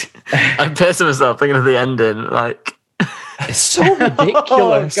pissing myself thinking of the ending. Like, it's so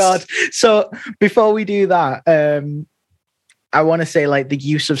ridiculous. Oh God! So before we do that, I want to say like the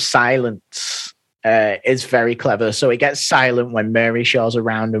use of silence is very clever. So it gets silent when Murray Shaw's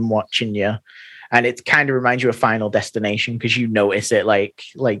around and watching you, and it kind of reminds you of Final Destination because you notice it like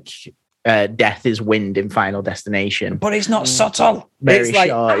death is wind in Final Destination. But it's not subtle. Mary it's like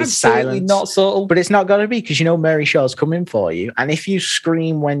Shaw is absolutely silent. not subtle. But it's not going to be, because you know Mary Shaw's coming for you. And if you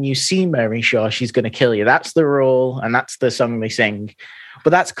scream when you see Mary Shaw, she's going to kill you. That's the rule, and that's the song they sing. But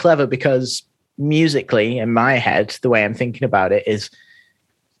that's clever because musically, in my head, the way I'm thinking about it is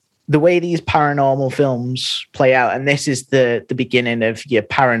the way these paranormal films play out. And this is the beginning of your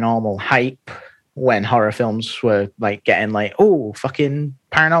paranormal hype, when horror films were like getting like, oh, fucking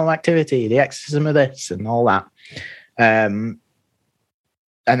Paranormal Activity, The Exorcism of this, and all that. And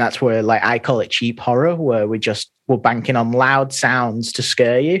that's where, like, I call it cheap horror, where we're banking on loud sounds to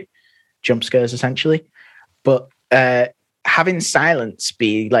scare you, jump scares essentially. But having silence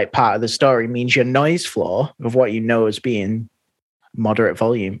be like part of the story means your noise floor of what you know as being moderate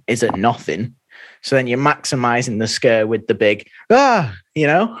volume is at nothing. So then you're maximizing the scare with the big you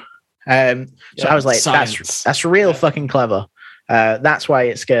know. So I was like, that's real fucking clever. That's why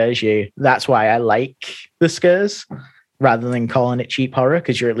it scares you. That's why I like the scares rather than calling it cheap horror,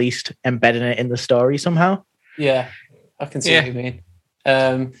 because you're at least embedding it in the story somehow. Yeah, I can see what you mean.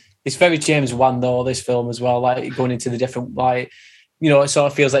 It's very James Wan though, this film as well, like going into the different, like, you know, it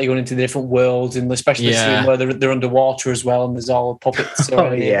sort of feels like you're going into the different worlds, and especially the scene where they're underwater as well, and there's all puppets. You know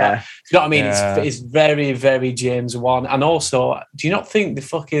what I mean? Yeah. It's very, very James Wan. And also, do you not think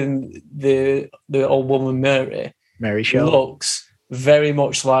the old woman Mary Shaw looks very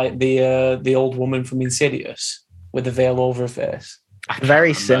much like the old woman from Insidious with the veil over her face?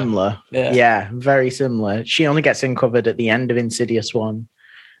 Very similar. Yeah, very similar. She only gets uncovered at the end of Insidious 1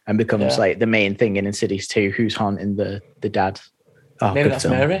 and becomes like the main thing in Insidious 2, who's haunting the dad. Oh, maybe that's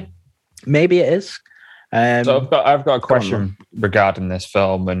film. Mary. Maybe it is. So I've got a question regarding this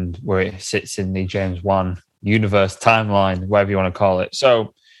film and where it sits in the James Wan universe timeline, whatever you want to call it.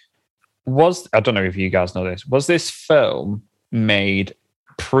 So I don't know if you guys know this, was this film made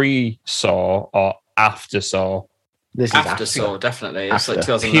pre-Saw or after Saw? This is after Saw, definitely. It's like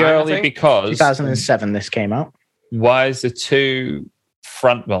 2009, purely because 2007 this came out. Why is the two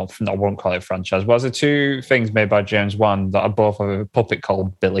I won't call it franchise. Was there two things made by James Wan that are both of a puppet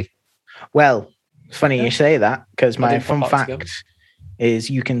called Billy? Well, funny you say that, because my fun fact is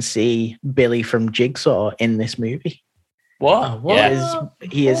you can see Billy from Jigsaw in this movie. What?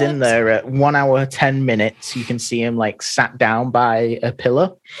 He is in there at 1 hour, 10 minutes. You can see him like sat down by a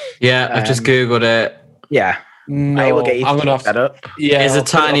pillar. Yeah, I've just Googled it. Yeah. No, I will get you to look that up. Yeah, it's a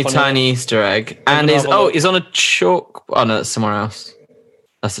tiny Easter egg. And he's on a chalk. Oh, no, that's somewhere else.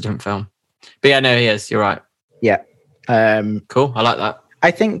 That's a different film. But yeah, no, he is. You're right. Yeah. Cool. I like that. I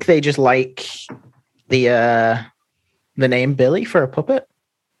think they just like the name Billy for a puppet.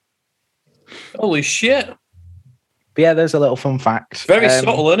 Holy shit. But yeah, there's a little fun fact. Very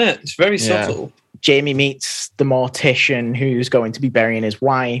subtle, isn't it? It's very subtle. Jamie meets the mortician who's going to be burying his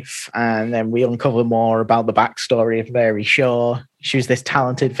wife, and then we uncover more about the backstory of Mary Shaw. She was this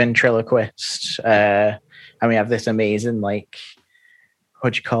talented ventriloquist. And we have this amazing, like,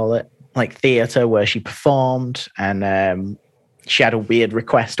 what do you call it? Like theater where she performed, and she had a weird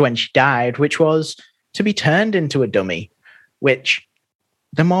request when she died, which was to be turned into a dummy, which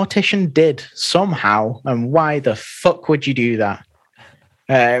the mortician did somehow. And why the fuck would you do that?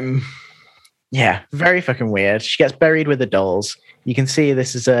 Yeah, very fucking weird. She gets buried with the dolls. You can see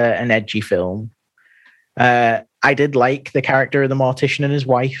this is an edgy film. I did like the character of the mortician and his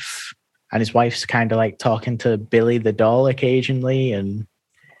wife. And his wife's kind of like talking to Billy the doll occasionally, and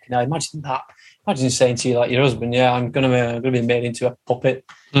imagine that. Imagine saying to you, like, your husband, I'm gonna be made into a puppet.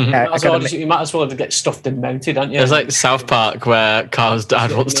 Mm-hmm. You might as well get stuffed and mounted, aren't you? It's like South Park where Carl's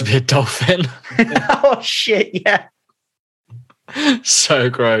dad wants to be a dolphin. Oh shit! Yeah. So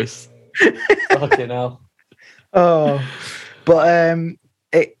gross. Fucking hell. Oh, but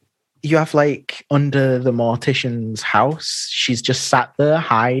you have like under the mortician's house, she's just sat there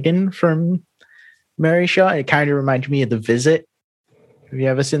hiding from Mary Shaw. It kind of reminds me of The Visit. Have you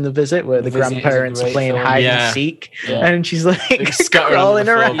ever seen The Visit, where the grandparents are playing hide and seek, and she's like crawling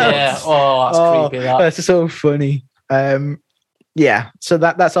around? Yeah. Oh, that's creepy. That's so funny. Yeah. So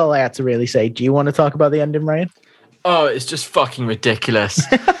that's all I had to really say. Do you want to talk about the ending, Ryan? Oh, it's just fucking ridiculous.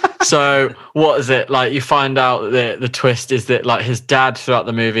 So what is it? Like, you find out that the twist is that, like, his dad throughout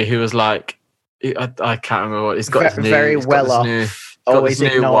the movie, who was like, I can't remember what he's got. Very well off. Always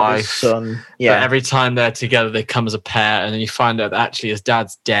new wife. Son. Yeah. But every time they're together, they come as a pair, and then you find out that actually his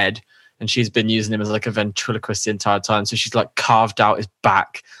dad's dead, and she's been using him as like a ventriloquist the entire time. So she's like carved out his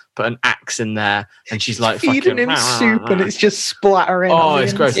back, put an axe in there, and she's like feeding him soup, and it's just splattering. Oh,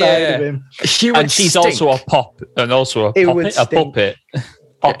 it's gross. Of him. And she's also a puppet.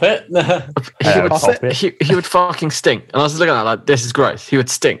 Pop it. He would fucking stink. And I was looking at that like, this is gross. He would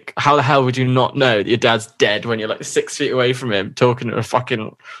stink. How the hell would you not know that your dad's dead when you're like 6 feet away from him talking to a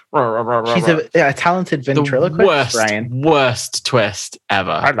fucking... He's a talented ventriloquist, Ryan. Worst twist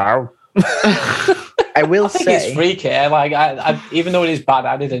ever. Hello. I will think say... it's freaky. Like, I even though it is bad,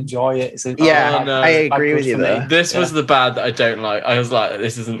 I did enjoy it. I agree with you there. This was the bad that I don't like. I was like,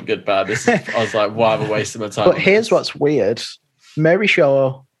 this isn't good bad. I was like, why have I wasted my time? But here's what's weird. Mary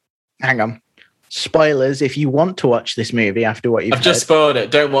Shaw... Hang on. Spoilers if you want to watch this movie after what you've heard. Just spoiled it.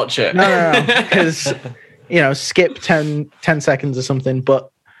 Don't watch it. No. Because, skip 10 seconds or something.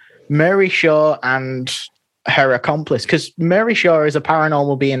 But Mary Shaw and her accomplice, because Mary Shaw is a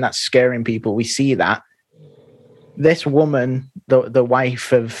paranormal being that's scaring people. We see that. This woman, the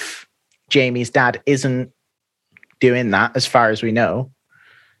wife of Jamie's dad, isn't doing that as far as we know.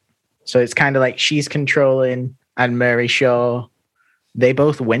 So it's kind of like she's controlling, and Mary Shaw... They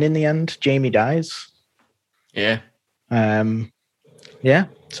both win in the end. Jamie dies. Yeah. Yeah.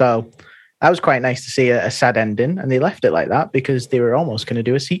 So that was quite nice to see a sad ending, and they left it like that because they were almost going to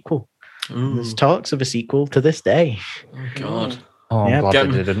do a sequel. There's talks of a sequel to this day. Oh God. Oh, I'm glad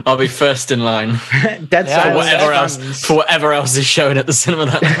they didn't. I'll be first in line. Dead Silence for whatever else is showing at the cinema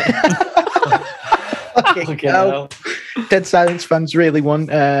that Dead Silence fans really want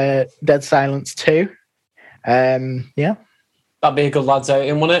Dead Silence 2. Yeah. That'd be a good lads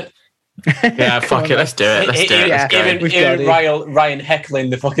outing, wouldn't it? Yeah, fuck it. Let's do it. Let's do it. Even Ryan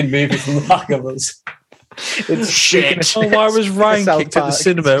heckling the fucking movie from the back of us. It's shit. Why was Ryan kicked at the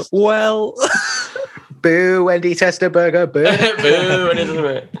cinema? Well, boo, Wendy Testerberger, boo. Boo, Wendy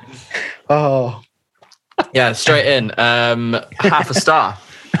Testerberger. Oh. Yeah, straight in. Half a star.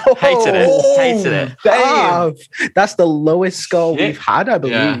 Hated it. Damn. That's the lowest score we've had, I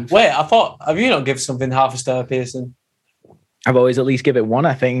believe. Yeah. Wait, have you not given something half a star, Pearson? I've always at least give it 1,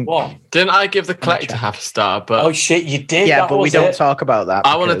 I think. What? Didn't I give The Collector half a star? But oh shit, you did. Yeah, but we don't talk about that.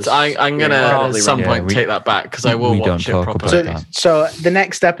 I'm gonna at some point take that back because I will watch it properly. So the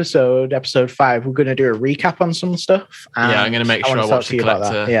next episode 5, we're gonna do a recap on some stuff. Yeah, I'm gonna make sure I watch The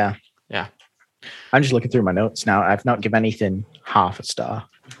Collector. Yeah. Yeah. I'm just looking through my notes now. I've not given anything half a star.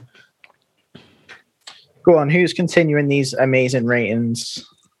 Go on, who's continuing these amazing ratings?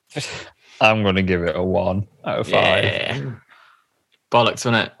 I'm gonna give it a 1 out of 5. Yeah. Bollocks,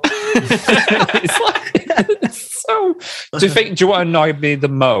 wasn't it? It's so. Do you what annoyed me the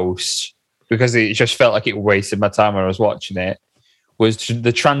most? Because it just felt like it wasted my time when I was watching it. Was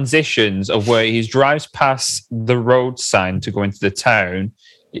the transitions of where he drives past the road sign to go into the town.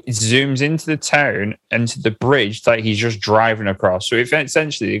 It zooms into the town and to the bridge that he's just driving across. So if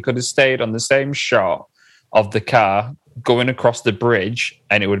essentially he could have stayed on the same shot of the car going across the bridge,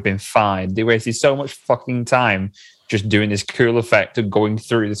 and it would have been fine. They wasted so much fucking time just doing this cool effect of going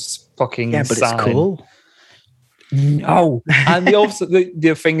through this fucking but sign. It's cool. No. And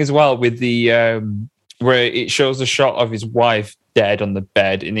the thing as well with the where it shows a shot of his wife dead on the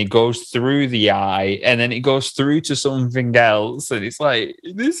bed, and it goes through the eye, and then it goes through to something else, and it's like,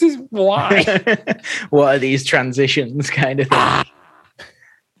 this is why. What are these transitions kind of thing?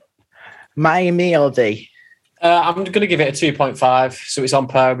 Me or D? I'm going to give it a 2.5, so it's on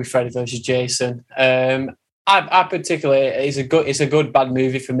par with Freddy vs. Jason. I particularly, it's a good bad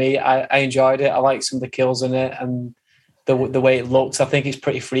movie for me. I enjoyed it. I like some of the kills in it and the way it looks. I think it's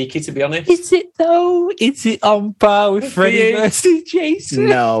pretty freaky, to be honest. Is it though? Is it on par with Freddy vs. Jason?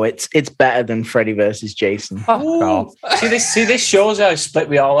 No, it's better than Freddy vs. Jason. See, this shows how split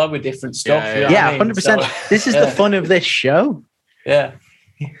we all are with different stuff. Yeah, 100%. So, this is the fun of this show. Yeah.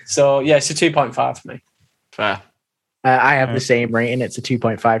 So yeah, it's a 2.5 for me. Fair. I have the same rating. It's a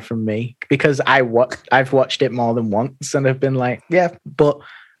 2.5 from me because I've watched it more than once and I've been like, yeah, but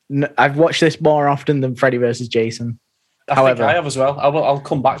I've watched this more often than Freddy vs. Jason. However, I have as well. I'll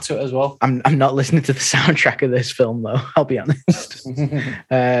come back to it as well. I'm not listening to the soundtrack of this film though. I'll be honest.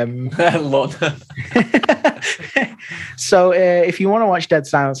 So if you want to watch Dead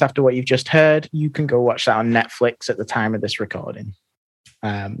Silence after what you've just heard, you can go watch that on Netflix at the time of this recording.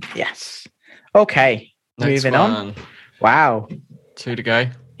 Yes. Okay. Moving on. Wow. 2 to go.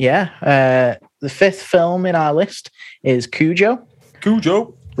 Yeah. The 5th film in our list is Cujo.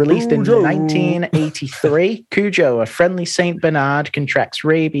 Released in 1983. Cujo, a friendly Saint Bernard, contracts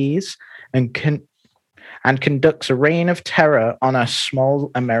rabies and conducts a reign of terror on a small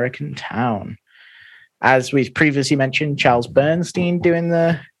American town. As we've previously mentioned, Charles Bernstein doing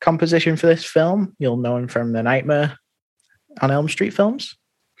the composition for this film. You'll know him from the Nightmare on Elm Street films.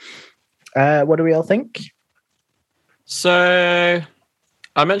 What do we all think? So,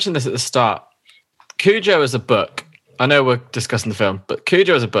 I mentioned this at the start. Cujo as a book I know we're discussing the film, but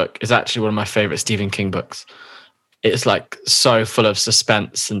Cujo as a book is actually one of my favorite Stephen King books. It's like so full of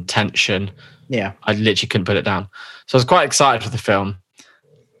suspense and tension. Yeah. I literally couldn't put it down. So I was quite excited for the film,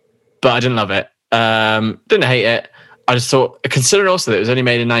 but I didn't love it. Didn't hate it. I just thought, considering also that it was only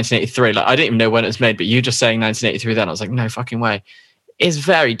made in 1983, like I didn't even know when it was made, but you just saying 1983 then, I was like, no fucking way. It's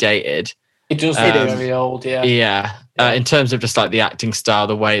very dated. It does feel very old, yeah. Yeah. In terms of just like the acting style,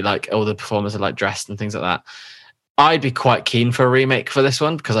 the way like all the performers are like dressed and things like that. I'd be quite keen for a remake for this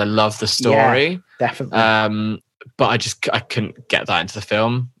one because I love the story. Yeah, definitely. But I couldn't get that into the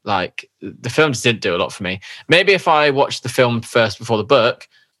film. Like the film just didn't do a lot for me. Maybe if I watched the film first before the book,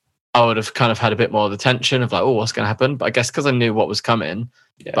 I would have kind of had a bit more of the tension of like, oh, what's going to happen? But I guess because I knew what was coming,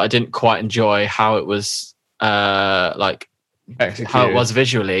 but I didn't quite enjoy how it was like executed. How it was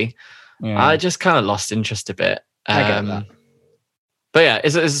visually. Yeah. I just kind of lost interest a bit. I get that. But yeah,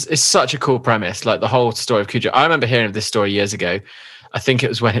 it's such a cool premise. Like the whole story of Cujo. I remember hearing of this story years ago. I think it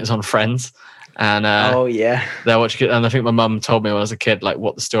was when it was on Friends. And oh yeah, they watched it, and I think my mum told me when I was a kid like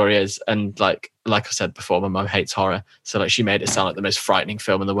what the story is, and like I said before, my mum hates horror, so like she made it sound like the most frightening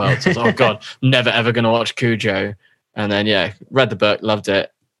film in the world. So I was like, oh god, never ever gonna watch Cujo. And then read the book, loved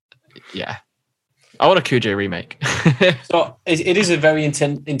it. Yeah, I want a Cujo remake. So it is a very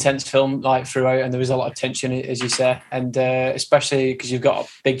intense film, like throughout, and there is a lot of tension, as you say, and especially because you've got a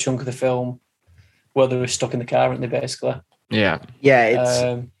big chunk of the film where they were stuck in the car, aren't they? Basically, yeah.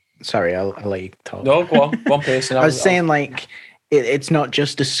 It's. Sorry, I'll let you talk. No, go on. One person. I was saying, like, it's not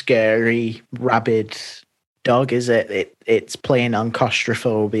just a scary, rabid dog, is it? It's playing on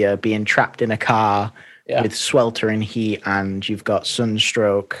claustrophobia, being trapped in a car with sweltering heat, and you've got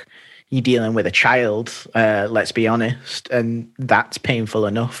sunstroke. You're dealing with a child, let's be honest, and that's painful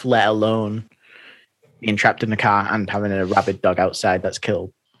enough, let alone being trapped in a car and having a rabid dog outside that's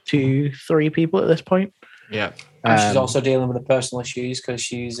killed 2-3 people at this point. Yeah. And she's also dealing with the personal issues because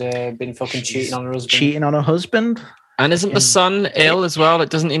she's been fucking cheating on her husband. Cheating on her husband. And isn't the son ill as well? Like,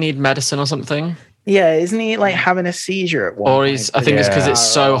 doesn't he need medicine or something? Yeah, isn't he like having a seizure at one point? I think it's because it's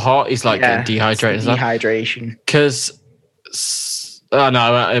so hot. He's like getting dehydrated. Dehydration. Because, no,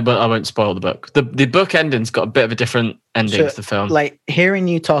 I won't spoil the book. The book ending's got a bit of a different ending to the film. Like hearing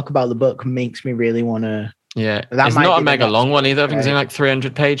you talk about the book makes me really want to. Yeah, it's not a mega long one either. I think it's only like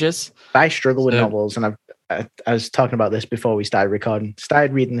 300 pages. I struggle with novels, and I was talking about this before we started recording.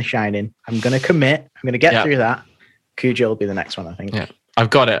 Started reading The Shining. I'm going to commit. I'm going to get through that. Cujo will be the next one, I think. Yeah, I've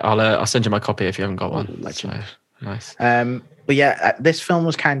got it. I'll send you my copy if you haven't got one. So, nice. But yeah, this film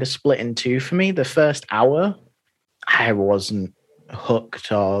was kind of split in two for me. The first hour, I wasn't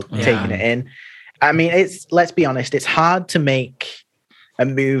hooked or taking it in. I mean, let's be honest. It's hard to make a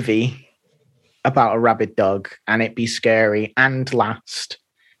movie about a rabid dog and it be scary and last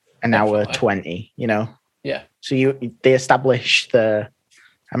an hour 20. You know. Yeah. So they establish the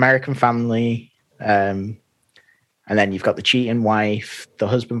American family, and then you've got the cheating wife. The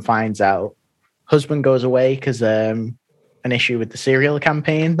husband finds out. Husband goes away because an issue with the cereal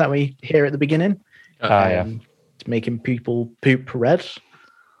campaign that we hear at the beginning. It's making people poop red,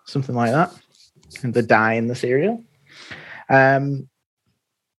 something like that, and they die in the cereal.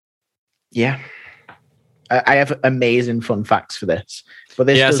 Yeah. I have amazing fun facts for this. But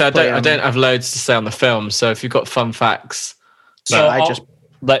this so I don't have loads to say on the film. So if you've got fun facts, so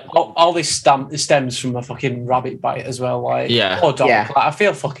all this stems from a fucking rabbit bite as well. Like, dog. Yeah. Like, I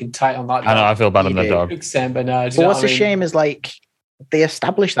feel fucking tight on that dog. I know. I feel bad on the dog. But what's a shame is like they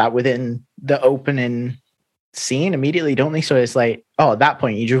establish that within the opening scene immediately, don't they? So it's like, at that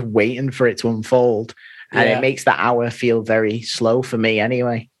point you're just waiting for it to unfold, and it makes that hour feel very slow for me,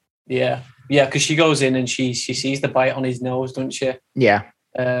 anyway. Yeah. Yeah, because she goes in and she sees the bite on his nose, doesn't she? Yeah.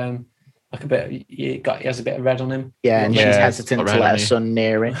 Like a bit. He has a bit of red on him. Yeah, and she's hesitant to let her son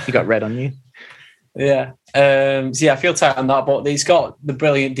near it. You got red on you. Yeah. I feel tight on that, but he's got the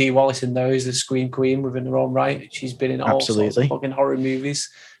brilliant Dee Wallace in there, who's the Scream Queen within her own right. She's been in all sorts of fucking horror movies,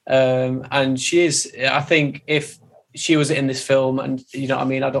 and she is. I think if she was in this film, and you know what I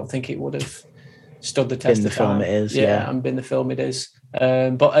mean, I don't think it would have stood the test. In the film, it is. Yeah, and been the film, it is.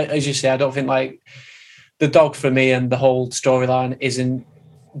 But as you say, I don't think like the dog for me and the whole storyline isn't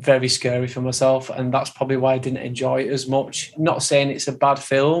very scary for myself, and that's probably why I didn't enjoy it as much. Not saying it's a bad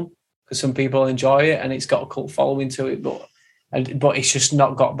film, because some people enjoy it and it's got a cult following to it, but it's just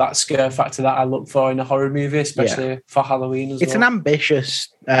not got that scare factor that I look for in a horror movie, especially for Halloween as well. It's an ambitious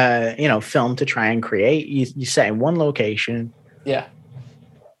film to try and create. You set in one location. Yeah.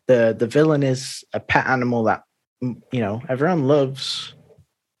 The villain is a pet animal that everyone loves.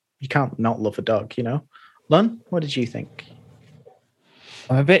 You can't not love a dog, Lon, what did you think?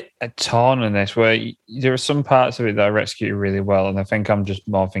 I'm a bit torn on this, where there are some parts of it that are executed really well, and I think I'm just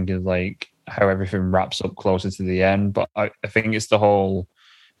more thinking like how everything wraps up closer to the end. But I think it's the whole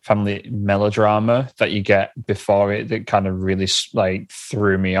family melodrama that you get before it that kind of really like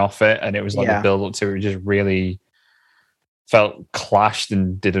threw me off it, and it was like the build up to it just really felt clashed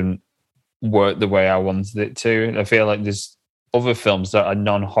and didn't work the way I wanted it to. And I feel like there's other films that are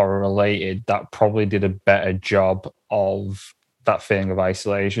non-horror related that probably did a better job of that feeling of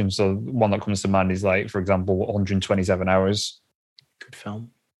isolation. So one that comes to mind is like, for example, 127 Hours. Good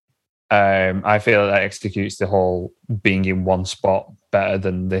film. I feel that executes the whole being in one spot better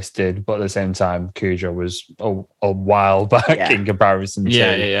than this did, but at the same time, Cujo was a while back in comparison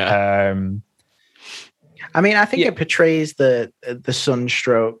to. I mean, I think it portrays the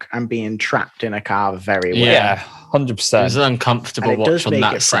sunstroke and being trapped in a car very well. Yeah, 100%. It was an uncomfortable watch on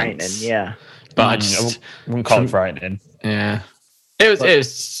that sense. Yeah, but I just wouldn't call it frightening. Yeah, it was. I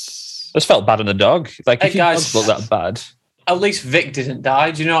just felt bad on the dog. Like, if guys look that bad. At least Vic didn't die.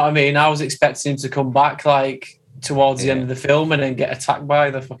 Do you know what I mean? I was expecting him to come back like towards the end of the film and then get attacked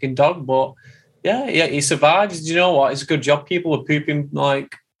by the fucking dog. But yeah, he survived. Do you know what? It's a good job. People were pooping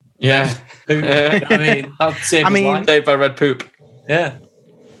like poop. You know what I mean, that's saved his life. Saved by red poop. Yeah.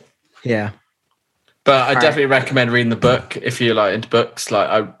 But I definitely recommend reading the book if you're like into books. Like,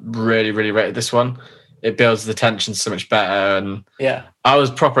 I really, really rated this one. It builds the tension so much better, and I was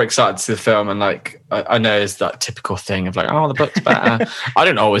proper excited to see the film. And like, I know it's that typical thing of like, oh, the book's better. I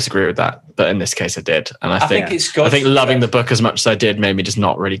didn't always agree with that, but in this case, I did. And I think it's good. I think loving the book as much as I did made me just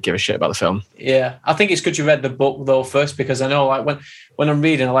not really give a shit about the film. Yeah, I think it's good you read the book though first, because I know like when I'm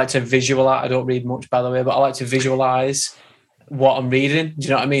reading, I like to visualize. I don't read much, by the way, but I like to visualize what I'm reading. Do you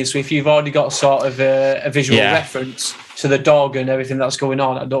know what I mean? So if you've already got sort of a visual reference to the dog and everything that's going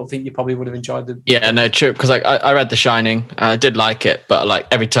on, I don't think you probably would have enjoyed the... Yeah, no, true. Because like, I read The Shining. I did like it, but like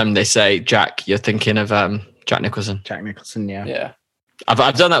every time they say Jack, you're thinking of Jack Nicholson. Jack Nicholson, yeah.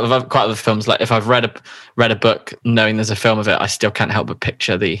 I've done that with quite other films. Like if I've read a book knowing there's a film of it, I still can't help but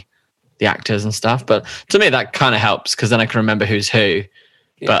picture the actors and stuff. But to me, that kind of helps because then I can remember who's who.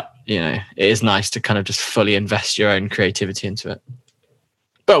 Yeah. But, you know, it is nice to kind of just fully invest your own creativity into it.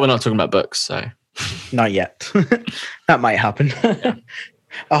 But we're not talking about books, so... Not yet. That might happen. Yeah.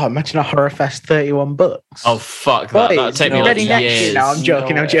 Oh, imagine a HorrorFest 31 books. Oh, fuck that. That would take me like years. No, I'm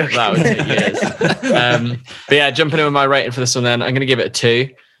joking. That would take years. But yeah, jumping in with my rating for this one then, I'm going to give it a 2.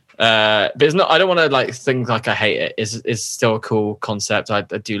 But it's not, I don't want to like think like I hate it. It's still a cool concept. I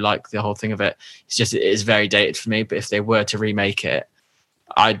do like the whole thing of it. It's just, it is very dated for me. But if they were to remake it,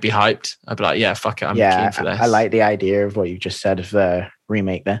 I'd be hyped. I'd be like, yeah, fuck it. I'm keen for this. I like the idea of what you just said of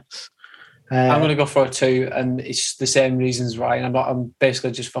remake this. I'm going to go for a 2, and it's the same reasons, Ryan. I'm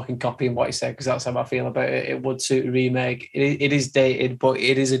basically just fucking copying what he said because that's how I feel about it. It would suit a remake. It is dated, but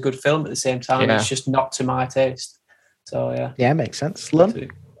it is a good film at the same time. Yeah. It's just not to my taste. So, yeah. Yeah, makes sense.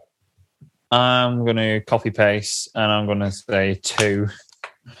 Lund? I'm going to copy paste, and I'm going to say 2.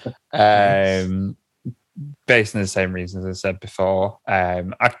 Based on the same reasons I said before. I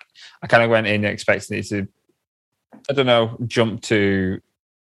kind of went in expecting it to, I don't know, jump to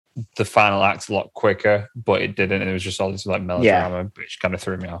the final act a lot quicker, but it didn't. It was just all this like melodrama, which kind of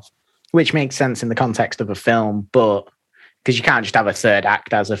threw me off. Which makes sense in the context of a film, but because you can't just have a third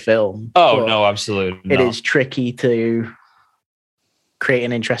act as a film. Oh, no, absolutely not. It is tricky to create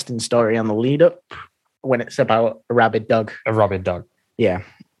an interesting story on the lead up when it's about a rabid dog. A rabid dog. Yeah.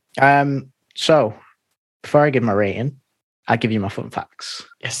 So before I give my rating, I'll give you my fun facts.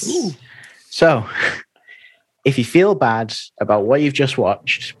 Yes. Ooh. So if you feel bad about what you've just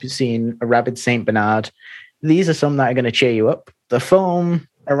watched, seeing a rabid Saint Bernard, these are some that are going to cheer you up. The foam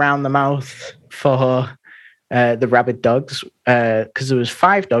around the mouth for the rabid dogs, because there was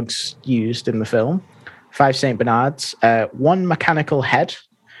 5 dogs used in the film, 5 Saint Bernards, 1 mechanical head,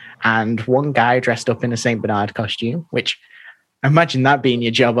 and 1 guy dressed up in a Saint Bernard costume, which imagine that being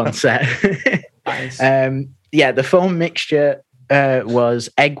your job on set. Nice. The foam mixture was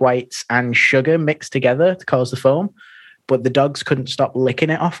egg whites and sugar mixed together to cause the foam, but the dogs couldn't stop licking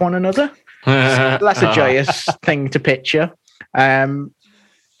it off one another. So that's a joyous thing to picture.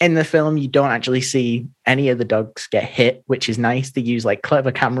 In the film, you don't actually see any of the dogs get hit, which is nice. They use like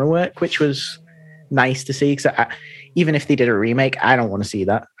clever camera work, which was nice to see. Because even if they did a remake, I don't want to see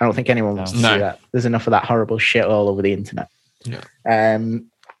that. I don't think anyone wants to see that. There's enough of that horrible shit all over the internet. Yeah.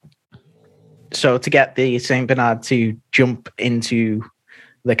 So to get the Saint Bernard to jump into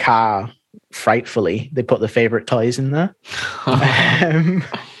the car frightfully, they put their favorite toys in there.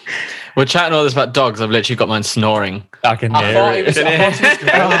 We're chatting all this about dogs. I've literally got mine snoring. I can hear it. I thought it was in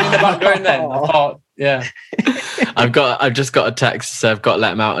the background then. I thought Yeah. I've just got a text, so I've got to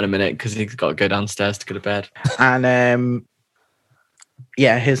let him out in a minute because he's got to go downstairs to go to bed. And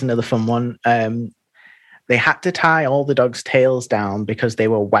yeah, here's another fun one. They had to tie all the dogs' tails down because they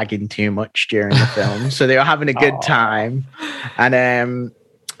were wagging too much during the film. So they were having a good time. And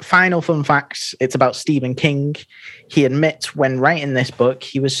final fun facts, it's about Stephen King. He admits when writing this book,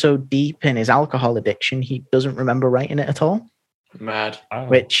 he was so deep in his alcohol addiction, he doesn't remember writing it at all. Mad.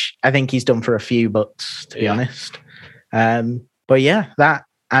 Which I think he's done for a few books, to be honest. But yeah, that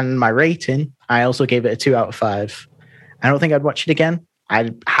and my rating, I also gave it a 2 out of 5. I don't think I'd watch it again.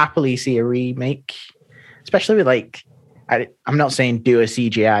 I'd happily see a remake, especially with like, I'm not saying do a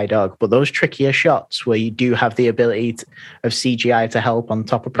CGI dog, but those trickier shots where you do have the ability of CGI to help on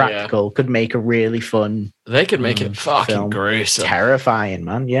top of practical could make a really fun. They could make it fucking film. gruesome. Terrifying,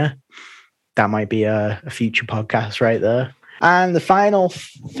 man. Yeah. That might be a future podcast right there. And the final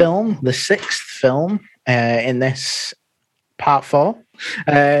film, the 6th film in this part 4,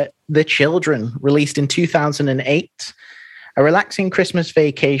 The Children, released in 2008. A relaxing Christmas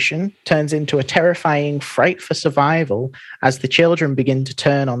vacation turns into a terrifying fright for survival as the children begin to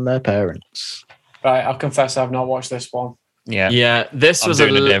turn on their parents. Right, I'll confess I've not watched this one. Yeah. This was a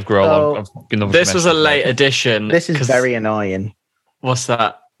Dave Grohl. This was a late edition. This is very annoying. What's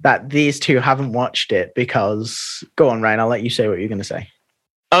that? That these two haven't watched it because... Go on, Ryan, I'll let you say what you're going to say.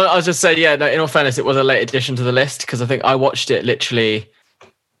 I was just saying, in all fairness, it was a late addition to the list because I think I watched it literally...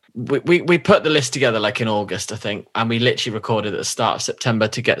 We put the list together like in August, I think, and we literally recorded at the start of September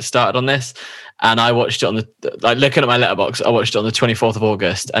to get started on this. And I watched it on looking at my letterbox, I watched it on the 24th of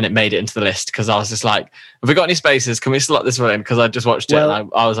August and it made it into the list because I was just like, have we got any spaces? Can we slot this one in? Because I just watched it and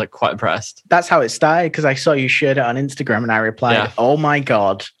I was like quite impressed. That's how it started because I saw you shared it on Instagram and I replied, oh my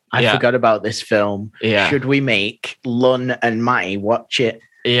God, I forgot about this film. Yeah. Should we make Lun and Matty watch it?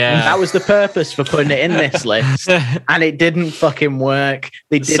 Yeah, and that was the purpose for putting it in this list, and it didn't fucking work.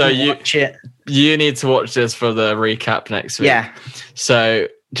 They didn't watch it. You need to watch this for the recap next week. Yeah. So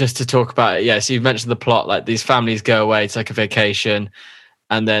just to talk about it, so you've mentioned the plot. Like these families go away, take a vacation,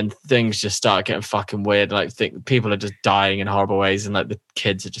 and then things just start getting fucking weird. Like people are just dying in horrible ways, and like the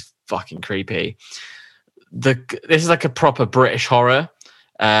kids are just fucking creepy. This is like a proper British horror.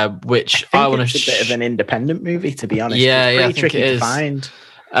 Which I want to. It's a bit of an independent movie, to be honest. Yeah, it's pretty tricky it to find.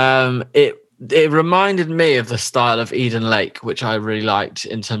 It reminded me of the style of Eden Lake, which I really liked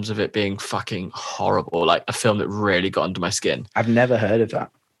in terms of it being fucking horrible, like a film that really got under my skin. I've never heard of that.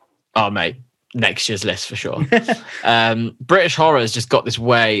 Oh, mate, next year's list for sure. British horror has just got this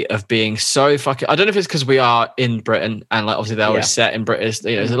way of being so fucking. I don't know if it's because we are in Britain and like obviously they're always set in Britain. It's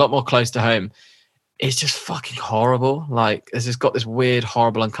a lot more close to home. It's just fucking horrible. Like it's just got this weird,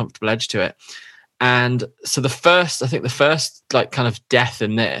 horrible, uncomfortable edge to it. And so the first like kind of death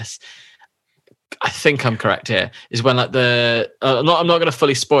in this, I think I'm correct here, is when like I'm not going to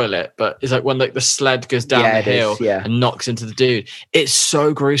fully spoil it, but it's like when like the sled goes down the hill and knocks into the dude. It's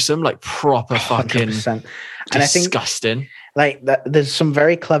so gruesome, like proper fucking 100%. And disgusting. I think, like there's some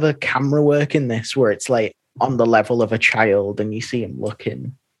very clever camera work in this where it's like on the level of a child and you see him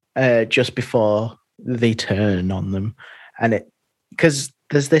looking just before they turn on them, and because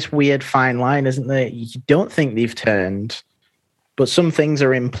there's this weird fine line, isn't there? You don't think they've turned, but some things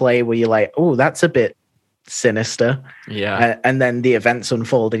are in play where you're like, oh, that's a bit sinister. Yeah. And then the events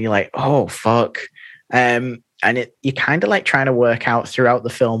unfold and you're like, oh, fuck. And you kind of like trying to work out throughout the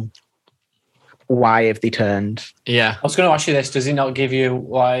film, why have they turned? Yeah. I was going to ask you this. Does it not give you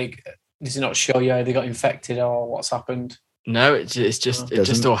does it not show you how they got infected or what's happened? No, it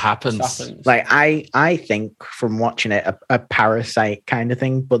just all happens. Like I think from watching it a parasite kind of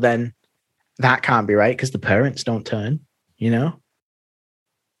thing, but then that can't be right because the parents don't turn, you know?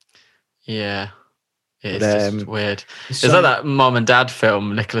 Yeah. It's just weird. Is that mom and dad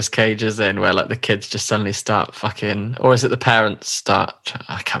film Nicolas Cage is in where like the kids just suddenly start fucking, or is it the parents start?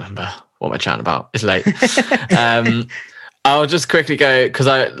 I can't remember what am I chatting about. It's late. I'll just quickly go because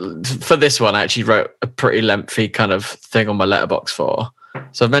for this one I actually wrote a pretty lengthy kind of thing on my letterbox for.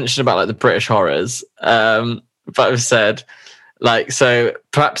 So I've mentioned about like the British horrors, but I've said like so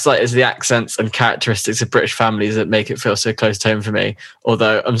perhaps like it's the accents and characteristics of British families that make it feel so close to home for me.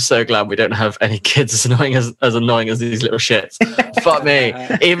 Although I'm so glad we don't have any kids as annoying as these little shits. Fuck me.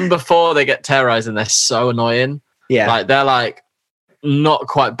 Even before they get terrorized, they're so annoying. Yeah, like they're like. Not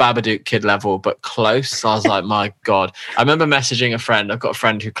quite Babadook kid level, but close. So I was like, my God. I remember messaging a friend. I've got a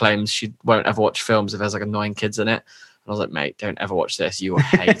friend who claims she won't ever watch films if there's like annoying kids in it. And I was like, mate, don't ever watch this. You will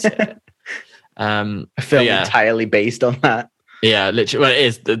hate it. A film entirely based on that. Yeah, literally. Well, it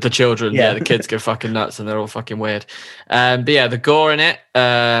is. The children, the kids go fucking nuts and they're all fucking weird. But yeah, the gore in it,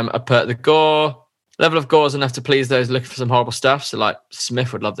 I put the gore Level of gore is enough to please those looking for some horrible stuff. So like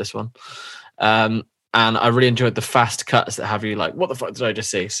Smith would love this one. And I really enjoyed the fast cuts that have you like, what the fuck did I just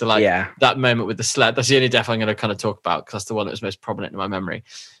see? So like that moment with the sled, that's the only death I'm going to kind of talk about because that's the one that was most prominent in my memory.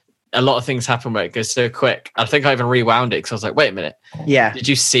 A lot of things happen where it goes so quick. I think I even rewound it because I was like, wait a minute. Yeah. Did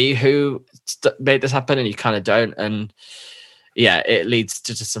you see who made this happen? And you kind of don't. And yeah, it leads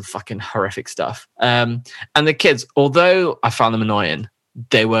to just some fucking horrific stuff. And the kids, although I found them annoying,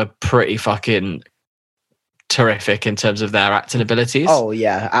 they were pretty fucking terrific in terms of their acting abilities. Oh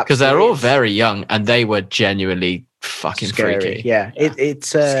yeah, because they're all very young and they were genuinely fucking scary. Freaky. Yeah, it's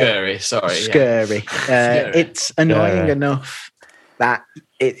scary. Sorry, scary. Scary. It's annoying enough that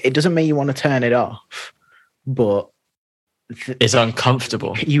it doesn't make you want to turn it off, but it's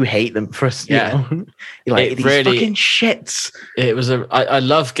uncomfortable. You hate them for you know. You're like, these really, fucking shits. It was I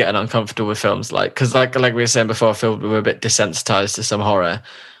love getting uncomfortable with films because like we were saying before, I feel we were a bit desensitized to some horror.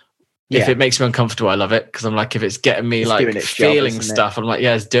 If it makes me uncomfortable, I love it because I'm like, if it's getting me like feeling job, stuff, I'm like,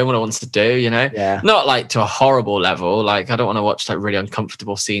 yeah, it's doing what it wants to do, you know? Yeah. Not like to a horrible level. Like, I don't want to watch like really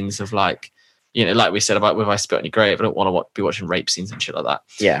uncomfortable scenes of like, you know, like we said about with I Spit on Your Grave, I don't want to be watching rape scenes and shit like that.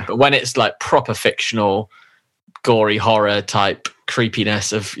 Yeah. But when it's like proper fictional, gory horror type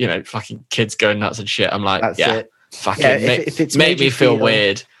creepiness of, you know, fucking kids going nuts and shit, I'm like, fucking if it's made me feel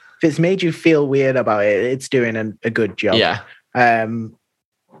weird. If it's made you feel weird about it, it's doing a good job. Yeah.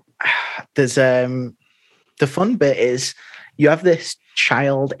 There's the fun bit is you have this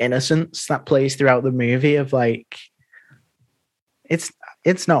child innocence that plays throughout the movie of like it's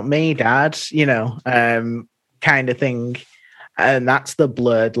not me, Dad, you know, kind of thing, and that's the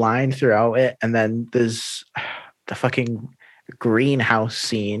blurred line throughout it. And then there's the fucking greenhouse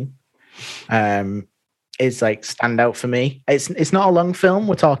scene is like stand out for me. It's not a long film.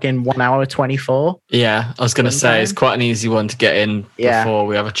 We're talking 1 hour 24. Yeah, I was going to say it's quite an easy one to get in before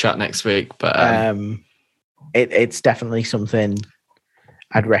we have a chat next week. But it's definitely something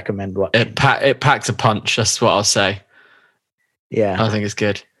I'd recommend watching. It packs a punch. That's what I'll say. Yeah, I think it's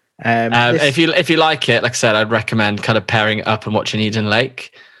good. If you like it, like I said, I'd recommend kind of pairing it up and watching Eden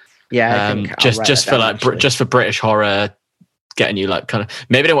Lake. Yeah, I think just for like just for British horror. Getting you like kind of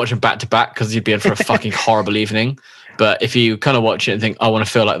maybe don't watch them back to back because you'd be in for a fucking horrible evening. But if you kind of watch it and think, I want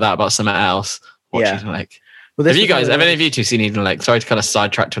to feel like that about something else, watch Eden Lake. Well, have any of you two seen Eden Lake? Sorry to kind of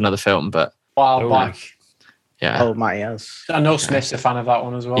sidetrack to another film, but back. Yeah. Oh, Matty has. I know Smith's a fan of that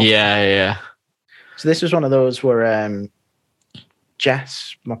one as well. Yeah. So this was one of those where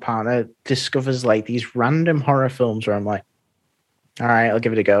Jess, my partner, discovers like these random horror films where I'm like, all right, I'll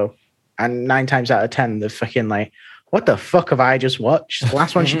give it a go. And 9 times out of 10, they're fucking like, what the fuck have I just watched? The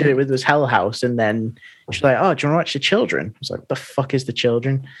last one she did it with was Hell House. And then she's like, oh, do you want to watch The Children? I was like, what the fuck is The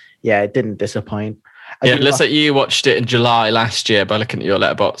Children? Yeah, it didn't disappoint. It looks like you watched it in July last year by looking at your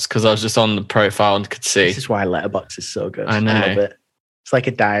Letterboxd because I was just on the profile and could see. This is why Letterboxd is so good. I know. I love it. It's like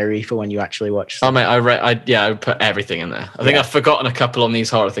a diary for when you actually watch stuff. Oh, mate, I put everything in there. I think I've forgotten a couple on these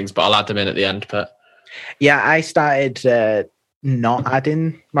horror things, but I'll add them in at the end. But yeah, I started not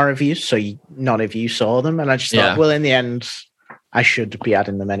adding my reviews, so none of you saw them, and I just thought, well, in the end, I should be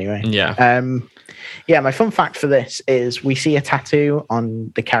adding them anyway. Yeah. My fun fact for this is we see a tattoo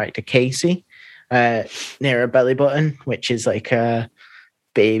on the character Casey near her belly button, which is like a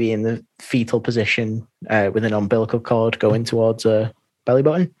baby in the fetal position with an umbilical cord going towards a belly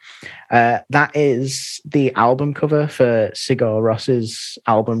button. That is the album cover for Sigur Ros's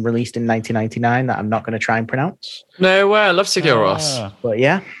album released in 1999 that I'm not going to try and pronounce. No way, I love Sigur Rós. But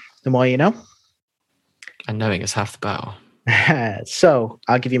yeah, the more you know. And knowing is half the battle. So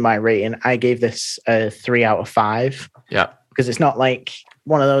I'll give you my rating. I gave this a 3 out of 5. Yeah. Because it's not like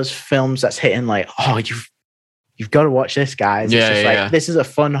one of those films that's hitting like, oh, you've got to watch this, guys. It's just like, this is a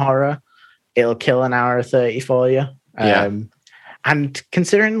fun horror. It'll kill an hour 30 for you. And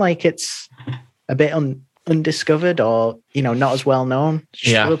considering like it's a bit undiscovered or, you know, not as well known,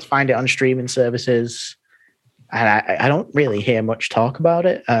 struggle to find it on streaming services. And I don't really hear much talk about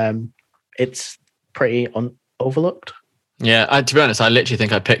it. It's pretty overlooked. Yeah, to be honest, I literally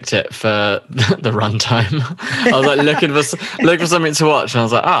think I picked it for the runtime. I was like looking for something to watch, and I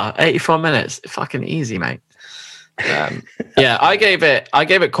was like, 84 minutes, fucking easy, mate. I gave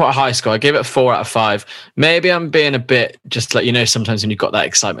it quite a high score. I gave it a 4 out of 5. Maybe I'm being a bit just like, you know, sometimes when you've got that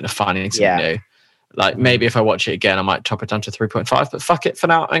excitement of finding something new, like maybe if I watch it again, I might top it down to 3.5. But fuck it for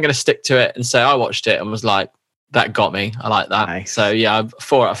now. I'm going to stick to it and say I watched it and was like, that got me. I like that. Nice. So yeah,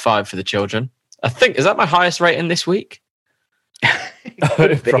 4 out of 5 for The Children. I think is that my highest rating this week?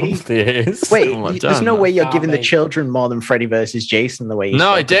 It probably is. Wait, there's no way you're giving The Children more than Freddy versus Jason the way you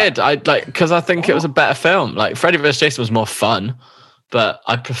No, I did. I like because I think it was a better film. Like Freddy versus Jason was more fun. but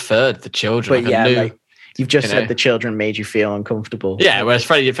I preferred the children. But yeah, like you've just said, the children made you feel uncomfortable. Yeah, whereas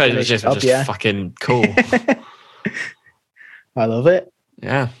Freddy was just fucking cool. I love it.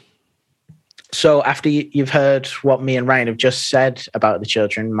 Yeah. So after you've heard what me and Ryan have just said about the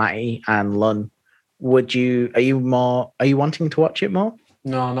children, Matty and Lun, are you wanting to watch it more?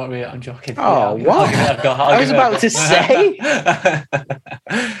 No, not really. I'm joking. Oh, what? I was about to say.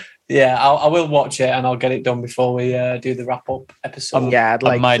 Yeah, I will watch it and I'll get it done before we do the wrap up episode. Yeah,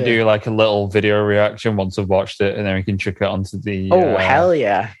 I might do like a little video reaction once I've watched it, and then we can chuck it onto the. Oh hell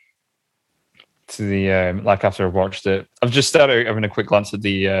yeah! To the like after I've watched it, I've just started having a quick glance at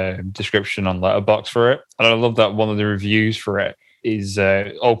the description on Letterboxd for it, and I love that one of the reviews for it is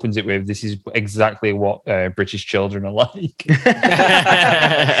opens it with, "This is exactly what British children are like."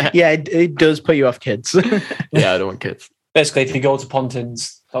 Yeah, it does put you off kids. Yeah, I don't want kids. Basically, if you go to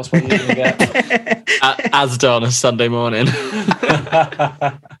Pontins, that's what you're going to get. Asda on a Sunday morning.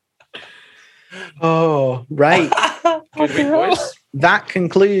 Oh, right. Good week, boys. That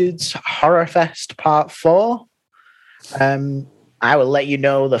concludes HorrorFest Part 4. I will let you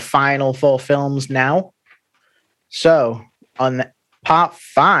know the final 4 films now. So, on Part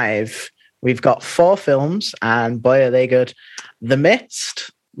 5, we've got 4 films, and boy, are they good. The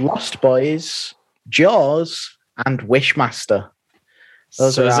Mist, Lost Boys, Jaws, and Wishmaster. So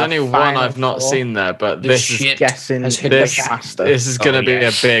there's only one I've not seen there, but this is guessing Wishmaster. This is going to be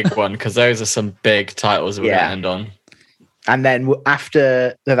a big one because those are some big titles we're going to end on. And then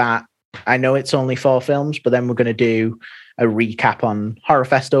after that, I know it's only 4 films, but then we're going to do a recap on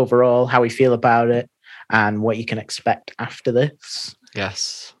HorrorFest overall, how we feel about it, and what you can expect after this.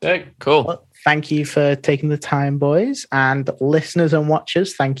 Yes. Cool. Well, thank you for taking the time, boys. And listeners and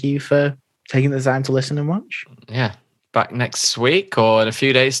watchers, thank you for taking the time to listen and watch. Yeah. Back next week or in a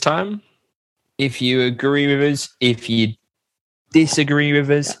few days' time. If you agree with us, if you disagree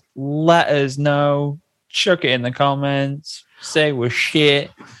with us, let us know. Chuck it in the comments. Say we're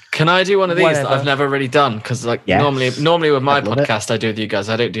shit. Can I do one of these that I've never really done? Because normally with my podcast, I do with you guys.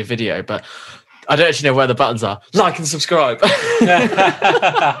 I don't do video, but I don't actually know where the buttons are. Like and subscribe.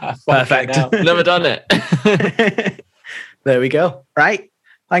 Perfect. Never done it. There we go. Right.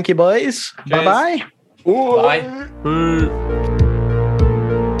 Thank you, boys. Bye-bye. Bye. Bye.